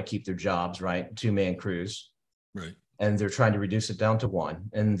because they want to keep their jobs, right? 2-man crews. Right. And they're trying to reduce it down to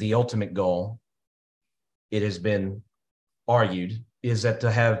 1. And the ultimate goal, it has been argued, is that to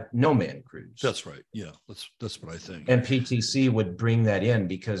have no-man crews. That's right. Yeah, that's what I think. And PTC would bring that in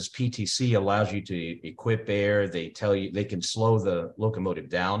because PTC allows you to equip air. They tell you they can slow the locomotive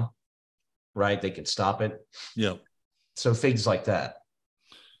down, right? They can stop it. Yeah. So things like that.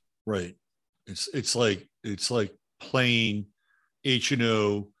 Right. It's like playing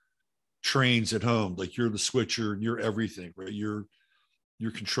H&O trains at home. Like you're the switcher and you're everything, right? You're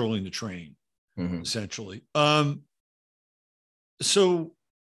controlling the train, essentially. So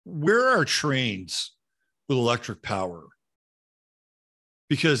where are trains with electric power?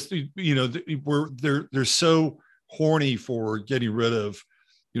 Because they're so horny for getting rid of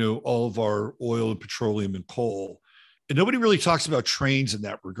all of our oil and petroleum and coal, and nobody really talks about trains in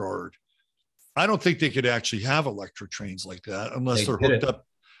that regard. I don't think they could actually have electric trains like that unless they're hooked up.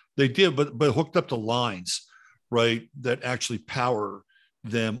 They did, but hooked up to lines, right, that actually power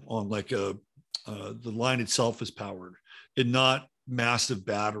them on like the line itself is powered and not massive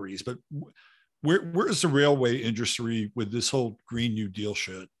batteries. But where's the railway industry with this whole Green New Deal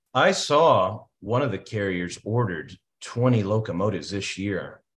shit? I saw one of the carriers ordered 20 locomotives this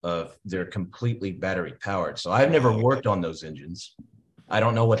year of they're completely battery powered. So I've never worked on those engines. I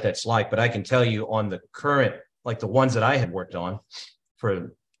don't know what that's like, but I can tell you on the current, like the ones that I had worked on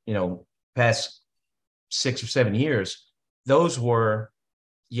for, past 6 or 7 years, those were,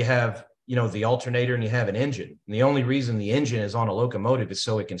 you have, the alternator and you have an engine. And the only reason the engine is on a locomotive is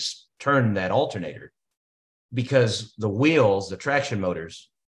so it can turn that alternator, because the wheels, the traction motors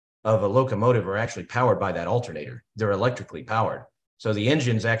of a locomotive are actually powered by that alternator. They're electrically powered. So the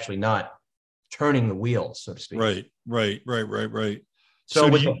engine's actually not turning the wheels, so to speak. Right. So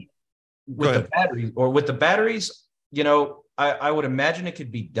with the batteries, or with the batteries, I would imagine it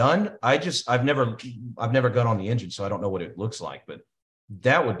could be done. I've never gone on the engine, so I don't know what it looks like, but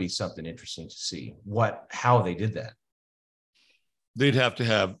that would be something interesting to see how they did that. They'd have to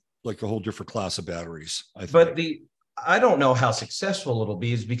have like a whole different class of batteries, I think. But I don't know how successful it'll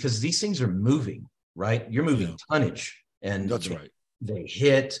be, is because these things are moving, right? You're moving tonnage, and that's right. They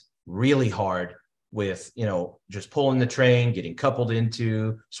hit really hard with, just pulling the train, getting coupled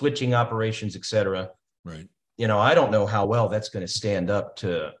into switching operations, et cetera. Right. I don't know how well that's going to stand up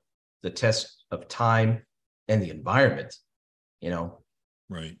to the test of time and the environment,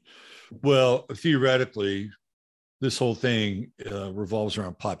 Right. Well, theoretically, this whole thing revolves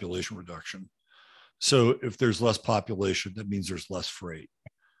around population reduction. So if there's less population, that means there's less freight.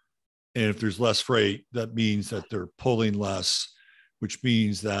 And if there's less freight, that means that they're pulling less, which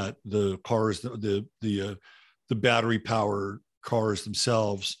means that the cars, the battery powered cars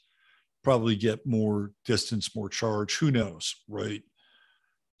themselves probably get more distance, more charge. Who knows, right?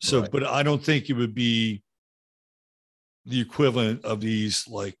 So, But I don't think it would be the equivalent of these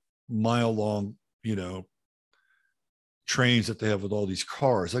like mile-long, trains that they have with all these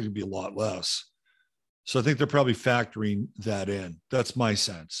cars. That could be a lot less. So I think they're probably factoring that in. That's my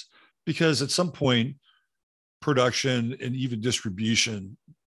sense. Because at some point, production and even distribution,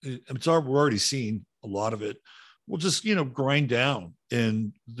 we're already seeing a lot of it, will just, grind down,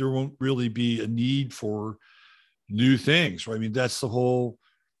 and there won't really be a need for new things, right? I mean, that's the whole,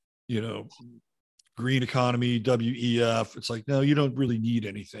 green economy, WEF. It's like, no, you don't really need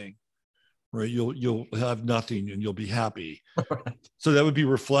anything, right? You'll have nothing and you'll be happy. So that would be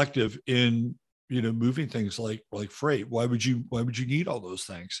reflective in, moving things like freight. Why would you need all those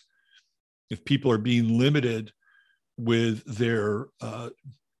things if people are being limited with their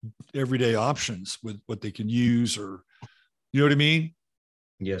everyday options, with what they can use, or you know what I mean?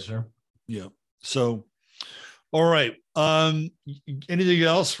 Yes, sir. Yeah. So, all right. Anything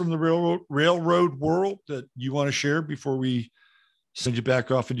else from the railroad world that you want to share before we send you back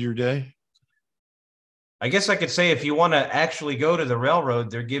off into your day? I guess I could say, if you want to actually go to the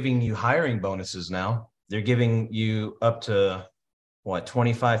railroad, they're giving you hiring bonuses now. They're giving you up to what,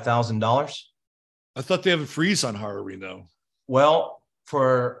 $25,000? I thought they have a freeze on hiring though. Well,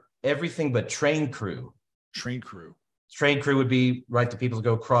 for everything but train crew. Train crew Would be, right, the people who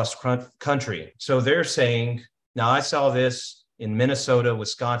go cross country. So they're saying, now I saw this in Minnesota,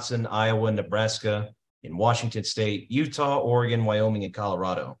 Wisconsin, Iowa, Nebraska, in Washington State, Utah, Oregon, Wyoming, and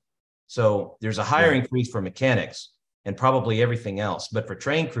Colorado. So there's a hiring freeze for mechanics and probably everything else. But for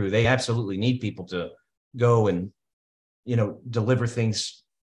train crew, they absolutely need people to go and, deliver things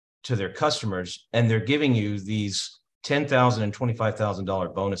to their customers. And they're giving you these $10,000 and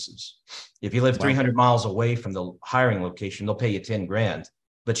 $25,000 bonuses. If you live 300 miles away from the hiring location, they'll pay you 10 grand,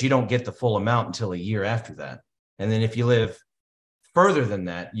 but you don't get the full amount until a year after that. And then if you live further than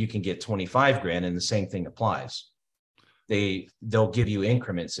that, you can get 25 grand, and the same thing applies. They'll give you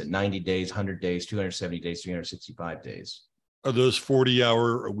increments at 90 days, 100 days, 270 days, 365 days. Are those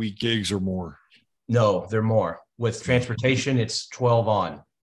 40-hour-a-week gigs or more? No, they're more. With transportation, it's 12 on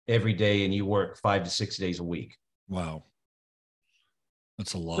every day, and you work 5 to 6 days a week. Wow.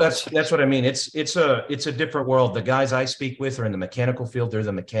 That's a lot. That's what I mean. It's a different world. The guys I speak with are in the mechanical field. They're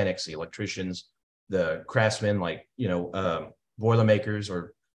the mechanics, the electricians, the craftsmen, like, Boilermakers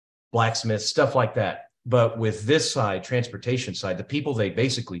or blacksmiths, stuff like that. But with this side, transportation side, the people they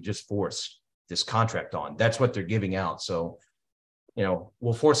basically just force this contract on, that's what they're giving out. So,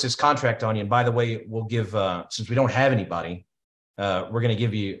 we'll force this contract on you. And by the way, we'll give, since we don't have anybody, we're going to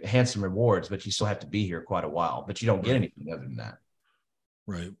give you handsome rewards, but you still have to be here quite a while, but you don't get anything other than that.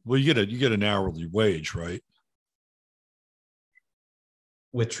 Right. Well, you get an hourly wage, right?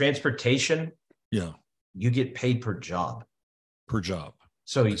 With transportation. Yeah. You get paid per job.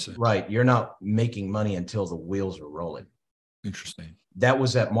 So, right. You're not making money until the wheels are rolling. Interesting. That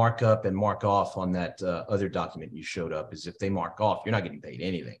was that markup and mark off on that other document you showed up, is if they mark off, you're not getting paid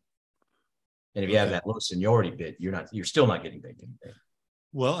anything. And if you have that low seniority bit, you're still not getting paid anything.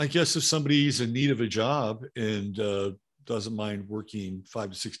 Well, I guess if somebody's in need of a job and doesn't mind working 5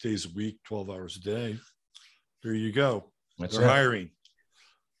 to 6 days a week, 12 hours a day, there you go. They're hiring.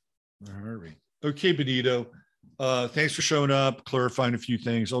 Okay, Benito. Thanks for showing up, clarifying a few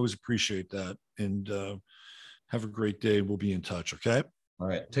things. Always appreciate that. And have a great day. We'll be in touch. Okay. All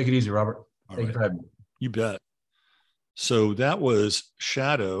right. Take it easy, Robert. Thank you for having me. You bet. So that was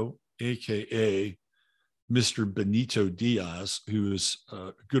Shadow, AKA Mr. Benito Diaz, who is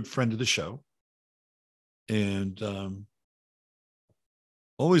a good friend of the show. And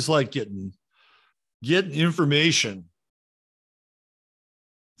always like getting information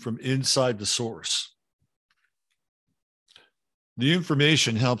from inside the source. The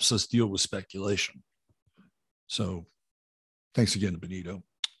information helps us deal with speculation. So thanks again to Benito.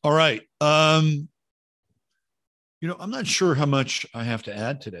 All right. I'm not sure how much I have to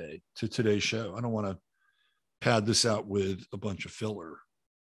add today to today's show. I don't want to pad this out with a bunch of filler.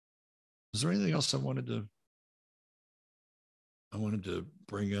 Is there anything else I wanted to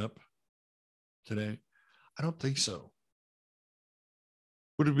bring up today? I don't think so.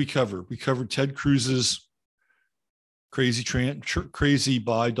 What did we cover? We covered Ted Cruz's crazy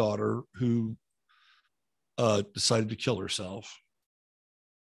bi daughter who decided to kill herself.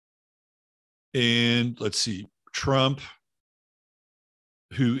 And let's see, Trump,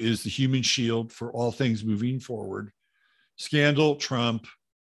 who is the human shield for all things moving forward. Scandal, Trump.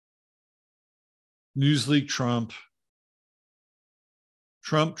 Newsleak, Trump.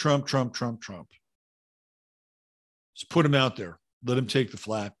 Trump. Just put him out there. Let him take the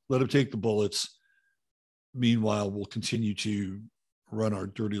flak. Let him take the bullets. Meanwhile, we'll continue to run our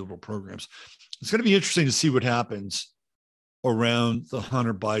dirty little programs. It's going to be interesting to see what happens around the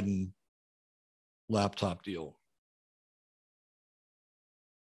Hunter Biden laptop deal.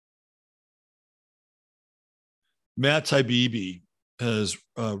 Matt Taibbi has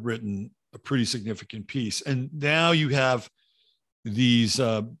written a pretty significant piece. And now you have these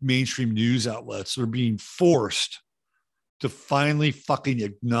mainstream news outlets that are being forced to finally fucking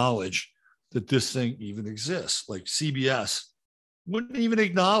acknowledge that this thing even exists. Like CBS wouldn't even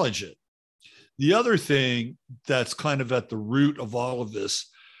acknowledge it. The other thing that's kind of at the root of all of this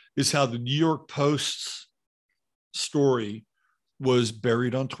is how the New York Post's story was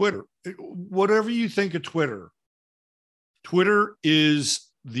buried on Twitter. Whatever you think of Twitter, Twitter is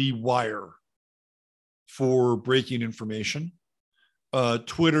the wire for breaking information.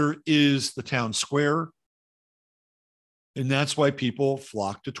 Twitter is the town square. And that's why people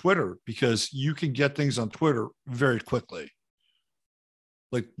flock to Twitter, because you can get things on Twitter very quickly.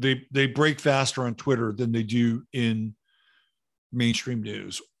 Like they break faster on Twitter than they do in mainstream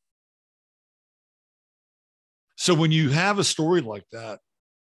news. So when you have a story like that,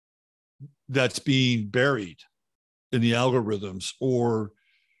 that's being buried in the algorithms, or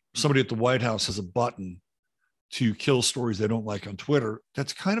somebody at the White House has a button to kill stories they don't like on Twitter,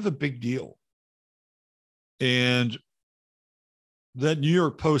 that's kind of a big deal. And that New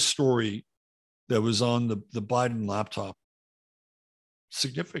York Post story that was on the Biden laptop,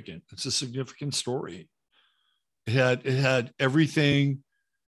 significant. It's a significant story. It had everything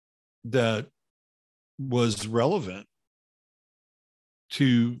that was relevant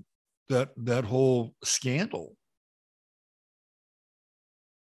to that whole scandal.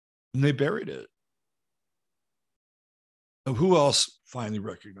 And they buried it. And who else finally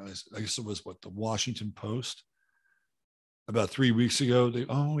recognized it? I guess it was the Washington Post about 3 weeks ago.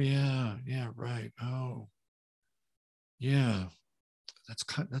 Oh yeah, right. Oh yeah, that's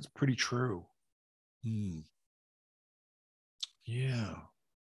pretty true. Yeah,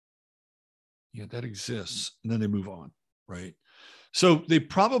 that exists. And then they move on, right? So they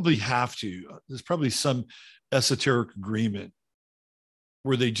probably have to. There's probably some esoteric agreement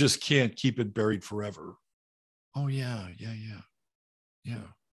where they just can't keep it buried forever. Oh yeah.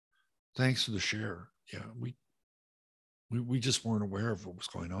 Thanks for the share. Yeah, we just weren't aware of what was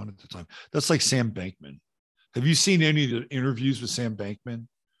going on at the time. That's like Sam Bankman. Have you seen any of the interviews with Sam Bankman?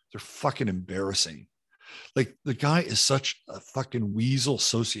 They're fucking embarrassing. Like, the guy is such a fucking weasel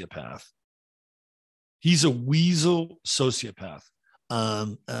sociopath. He's a weasel sociopath.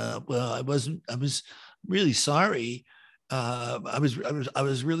 Well, I was really sorry. I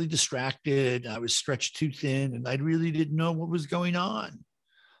was really distracted. I was stretched too thin, and I really didn't know what was going on.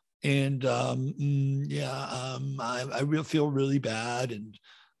 And I really feel really bad. And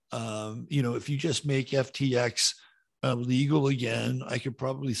if you just make FTX legal again, I could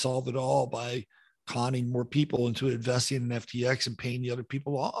probably solve it all by conning more people into investing in FTX and paying the other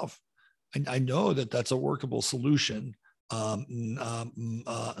people off. And I know that that's a workable solution.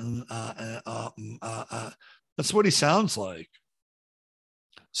 That's what he sounds like.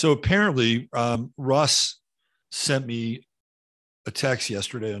 So apparently, Russ sent me a text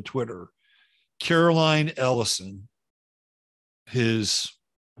yesterday on Twitter. Caroline Ellison, his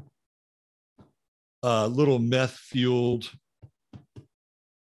little meth-fueled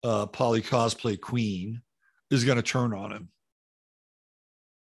poly cosplay queen, is going to turn on him.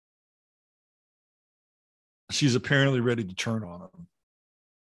 She's apparently ready to turn on him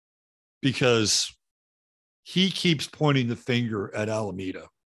because he keeps pointing the finger at Alameda.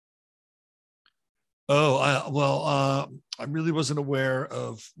 Oh, I really wasn't aware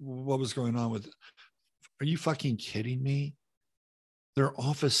of what was going on with it. Are you fucking kidding me? Their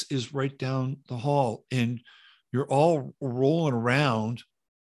office is right down the hall, and you're all rolling around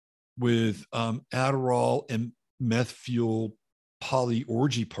with Adderall and meth-fueled poly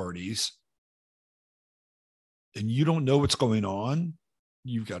orgy parties, and you don't know what's going on?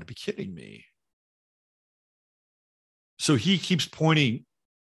 You've got to be kidding me. So he keeps pointing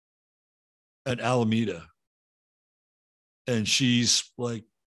at Alameda, and she's like,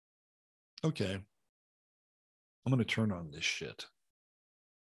 okay, I'm going to turn on this shit.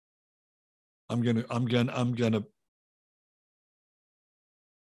 I'm going to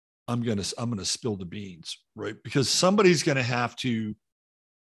spill the beans, right? Because somebody's going to have to,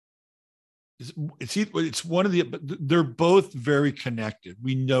 it's one of the, they're both very connected.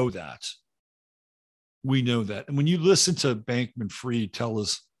 We know that. And when you listen to Bankman-Fried tell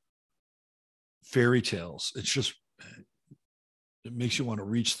us fairy tales, it makes you want to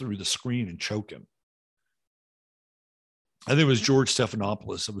reach through the screen and choke him. I think it was George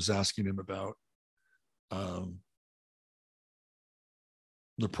Stephanopoulos that was asking him about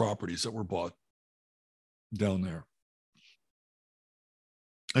the properties that were bought down there.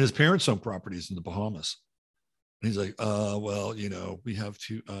 And his parents own properties in the Bahamas. And he's like, well, we have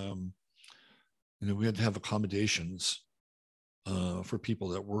to, we had to have accommodations for people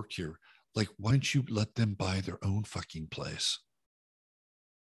that work here. Like, why don't you let them buy their own fucking place?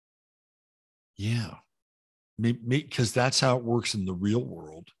 Yeah. Because that's how it works in the real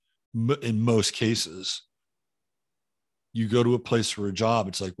world. In most cases, you go to a place for a job.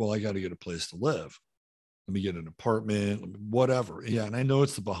 It's like, well, I got to get a place to live. Let me get an apartment, whatever. Yeah. And I know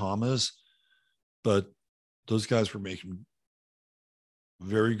it's the Bahamas, but those guys were making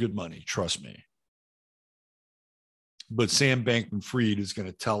very good money. Trust me. But Sam Bankman-Fried is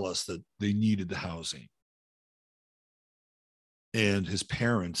going to tell us that they needed the housing. And his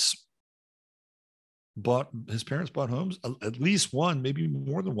parents bought homes, at least one, maybe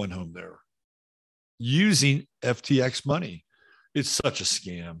more than one home there, using FTX money. It's such a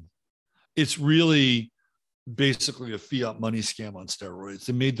scam. It's really basically a fiat money scam on steroids.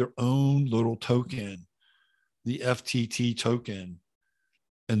 They made their own little token, the FTT token,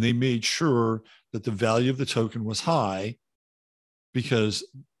 And they made sure that the value of the token was high because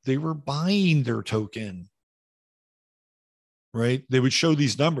they were buying their token, right? They would show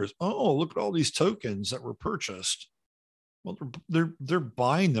these numbers. Oh, look at all these tokens that were purchased. Well, they're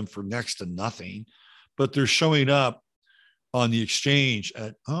buying them for next to nothing, but they're showing up on the exchange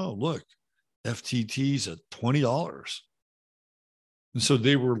at, oh, look, FTT's at $20. And so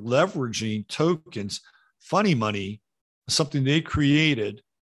they were leveraging tokens, funny money, something they created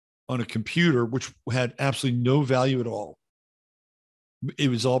on a computer, which had absolutely no value at all. It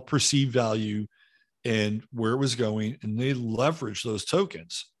was all perceived value and where it was going. And they leveraged those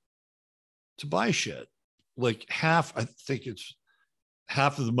tokens to buy shit. Like I think it's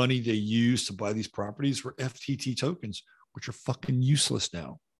half of the money they used to buy these properties were FTT tokens, which are fucking useless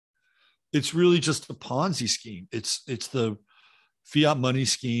now. It's really just a Ponzi scheme. It's the fiat money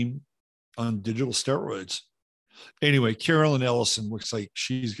scheme on digital steroids. Anyway, Carolyn Ellison looks like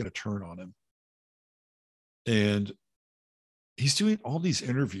she's going to turn on him. And he's doing all these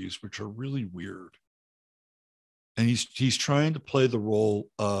interviews, which are really weird. And he's trying to play the role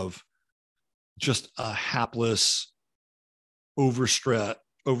of just a hapless, overstretched,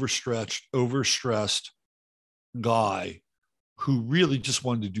 overstressed guy who really just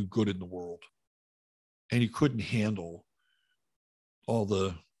wanted to do good in the world. And he couldn't handle all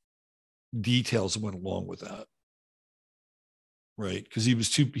the details that went along with that. Right? Because he was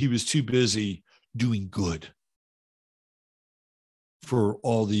too busy doing good for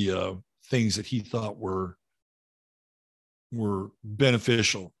all the things that he thought were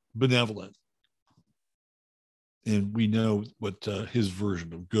beneficial, benevolent. And we know what his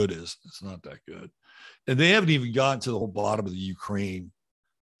version of good is. It's not that good. And they haven't even gotten to the whole bottom of the Ukraine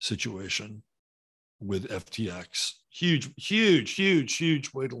situation with FTX.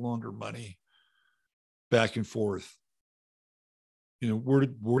 Huge way to launder money back and forth. You know, where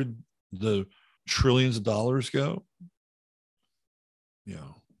did the trillions of dollars go? You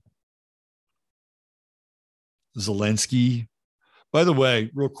know, Zelensky. By the way,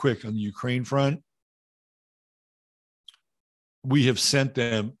 real quick on the Ukraine front, we have sent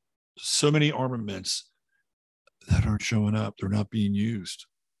them so many armaments that aren't showing up. They're not being used.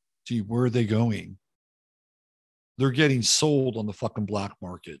 Gee, where are they going? They're getting sold on the fucking black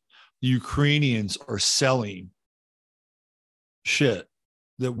market. The Ukrainians are selling shit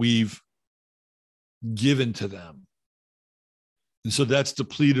that we've given to them. And so that's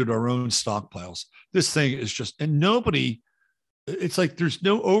depleted our own stockpiles. This thing is just, and nobody, it's like there's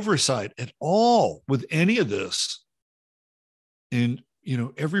no oversight at all with any of this. And, you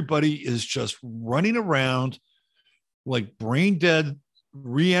know, everybody is just running around like brain dead,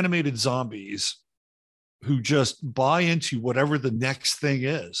 reanimated zombies who just buy into whatever the next thing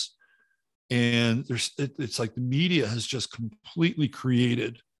is. And it's like the media has just completely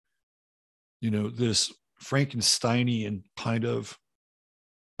created, you know, this Frankensteinian kind of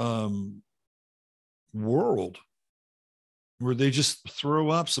world where they just throw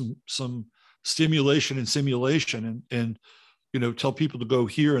up some stimulation and simulation and you know, tell people to go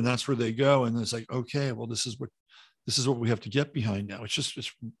here and that's where they go. And it's like, okay, well, this is what we have to get behind now.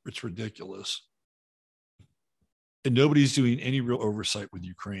 It's ridiculous. And nobody's doing any real oversight with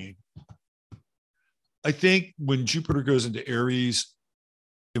Ukraine. I think when Jupiter goes into Aries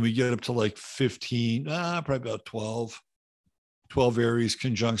and we get up to like 15, probably about 12 Aries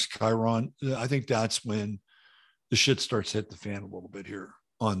conjuncts Chiron, I think that's when the shit starts to hit the fan a little bit here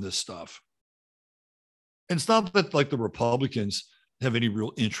on this stuff. And it's not that like the Republicans have any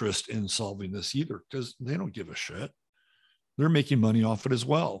real interest in solving this either, because they don't give a shit. They're making money off it as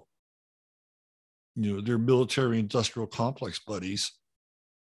well. You know, their military industrial complex buddies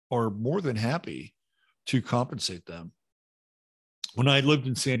are more than happy to compensate them. When I lived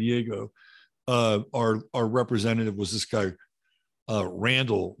in San Diego, our representative was this guy,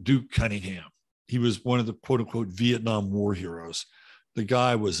 Randall Duke Cunningham. He was one of the quote unquote Vietnam War heroes. The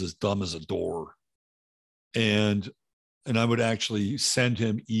guy was as dumb as a door. And I would actually send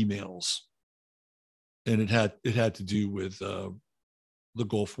him emails, and it had to do with the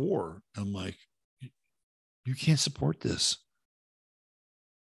Gulf War. I'm like, you can't support this.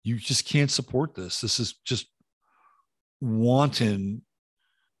 You just can't support this. This is just wanton,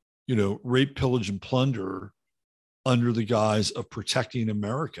 you know, rape, pillage, and plunder under the guise of protecting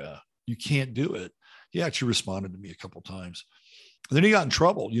America. You can't do it. He actually responded to me a couple of times. And then he got in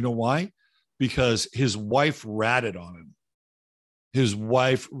trouble. You know why? Because his wife ratted on him.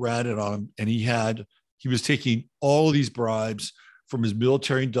 And he was taking all of these bribes from his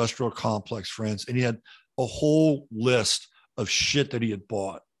military industrial complex friends. And he had a whole list of shit that he had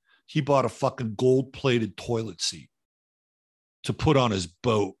bought. He bought a fucking gold-plated toilet seat. to put on his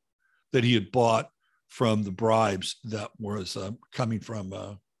boat that he had bought from the bribes that was coming from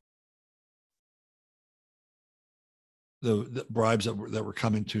the bribes that were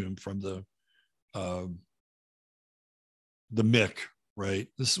coming to him from the MIC, right?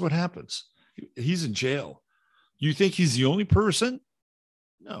 This is what happens. He's in jail. You think he's the only person?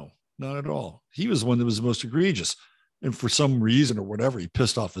 No, not at all. He was the one that was the most egregious. And for some reason or whatever, he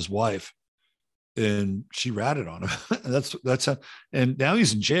pissed off his wife and she ratted on him. that's how, and now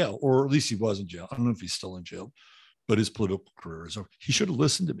he's in jail, or at least he was in jail. I don't know if he's still in jail, but his political career is over. He should have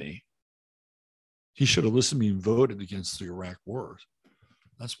listened to me. He should have listened to me and voted against the Iraq war.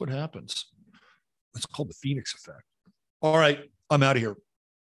 That's what happens. It's called the Phoenix effect. All right, I'm out of here.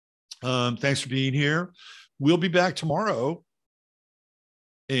 Thanks for being here. We'll be back tomorrow.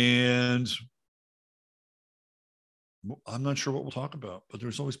 And I'm not sure what we'll talk about, but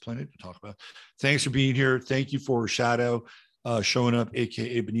there's always plenty to talk about. Thanks for being here. Thank you for Shadow showing up,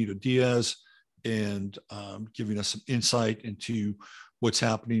 AKA Benito Diaz, and giving us some insight into what's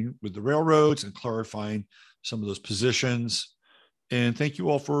happening with the railroads and clarifying some of those positions. And thank you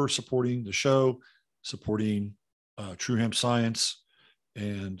all for supporting the show, supporting True Hemp Science.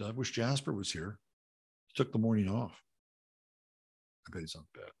 And I wish Jasper was here. He took the morning off. I bet he's not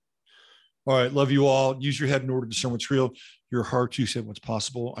bad. All right. Love you all. Use your head in order to discern what's real. Your heart to say what's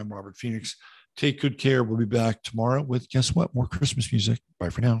possible. I'm Robert Phoenix. Take good care. We'll be back tomorrow with, guess what? More Christmas music. Bye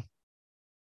for now.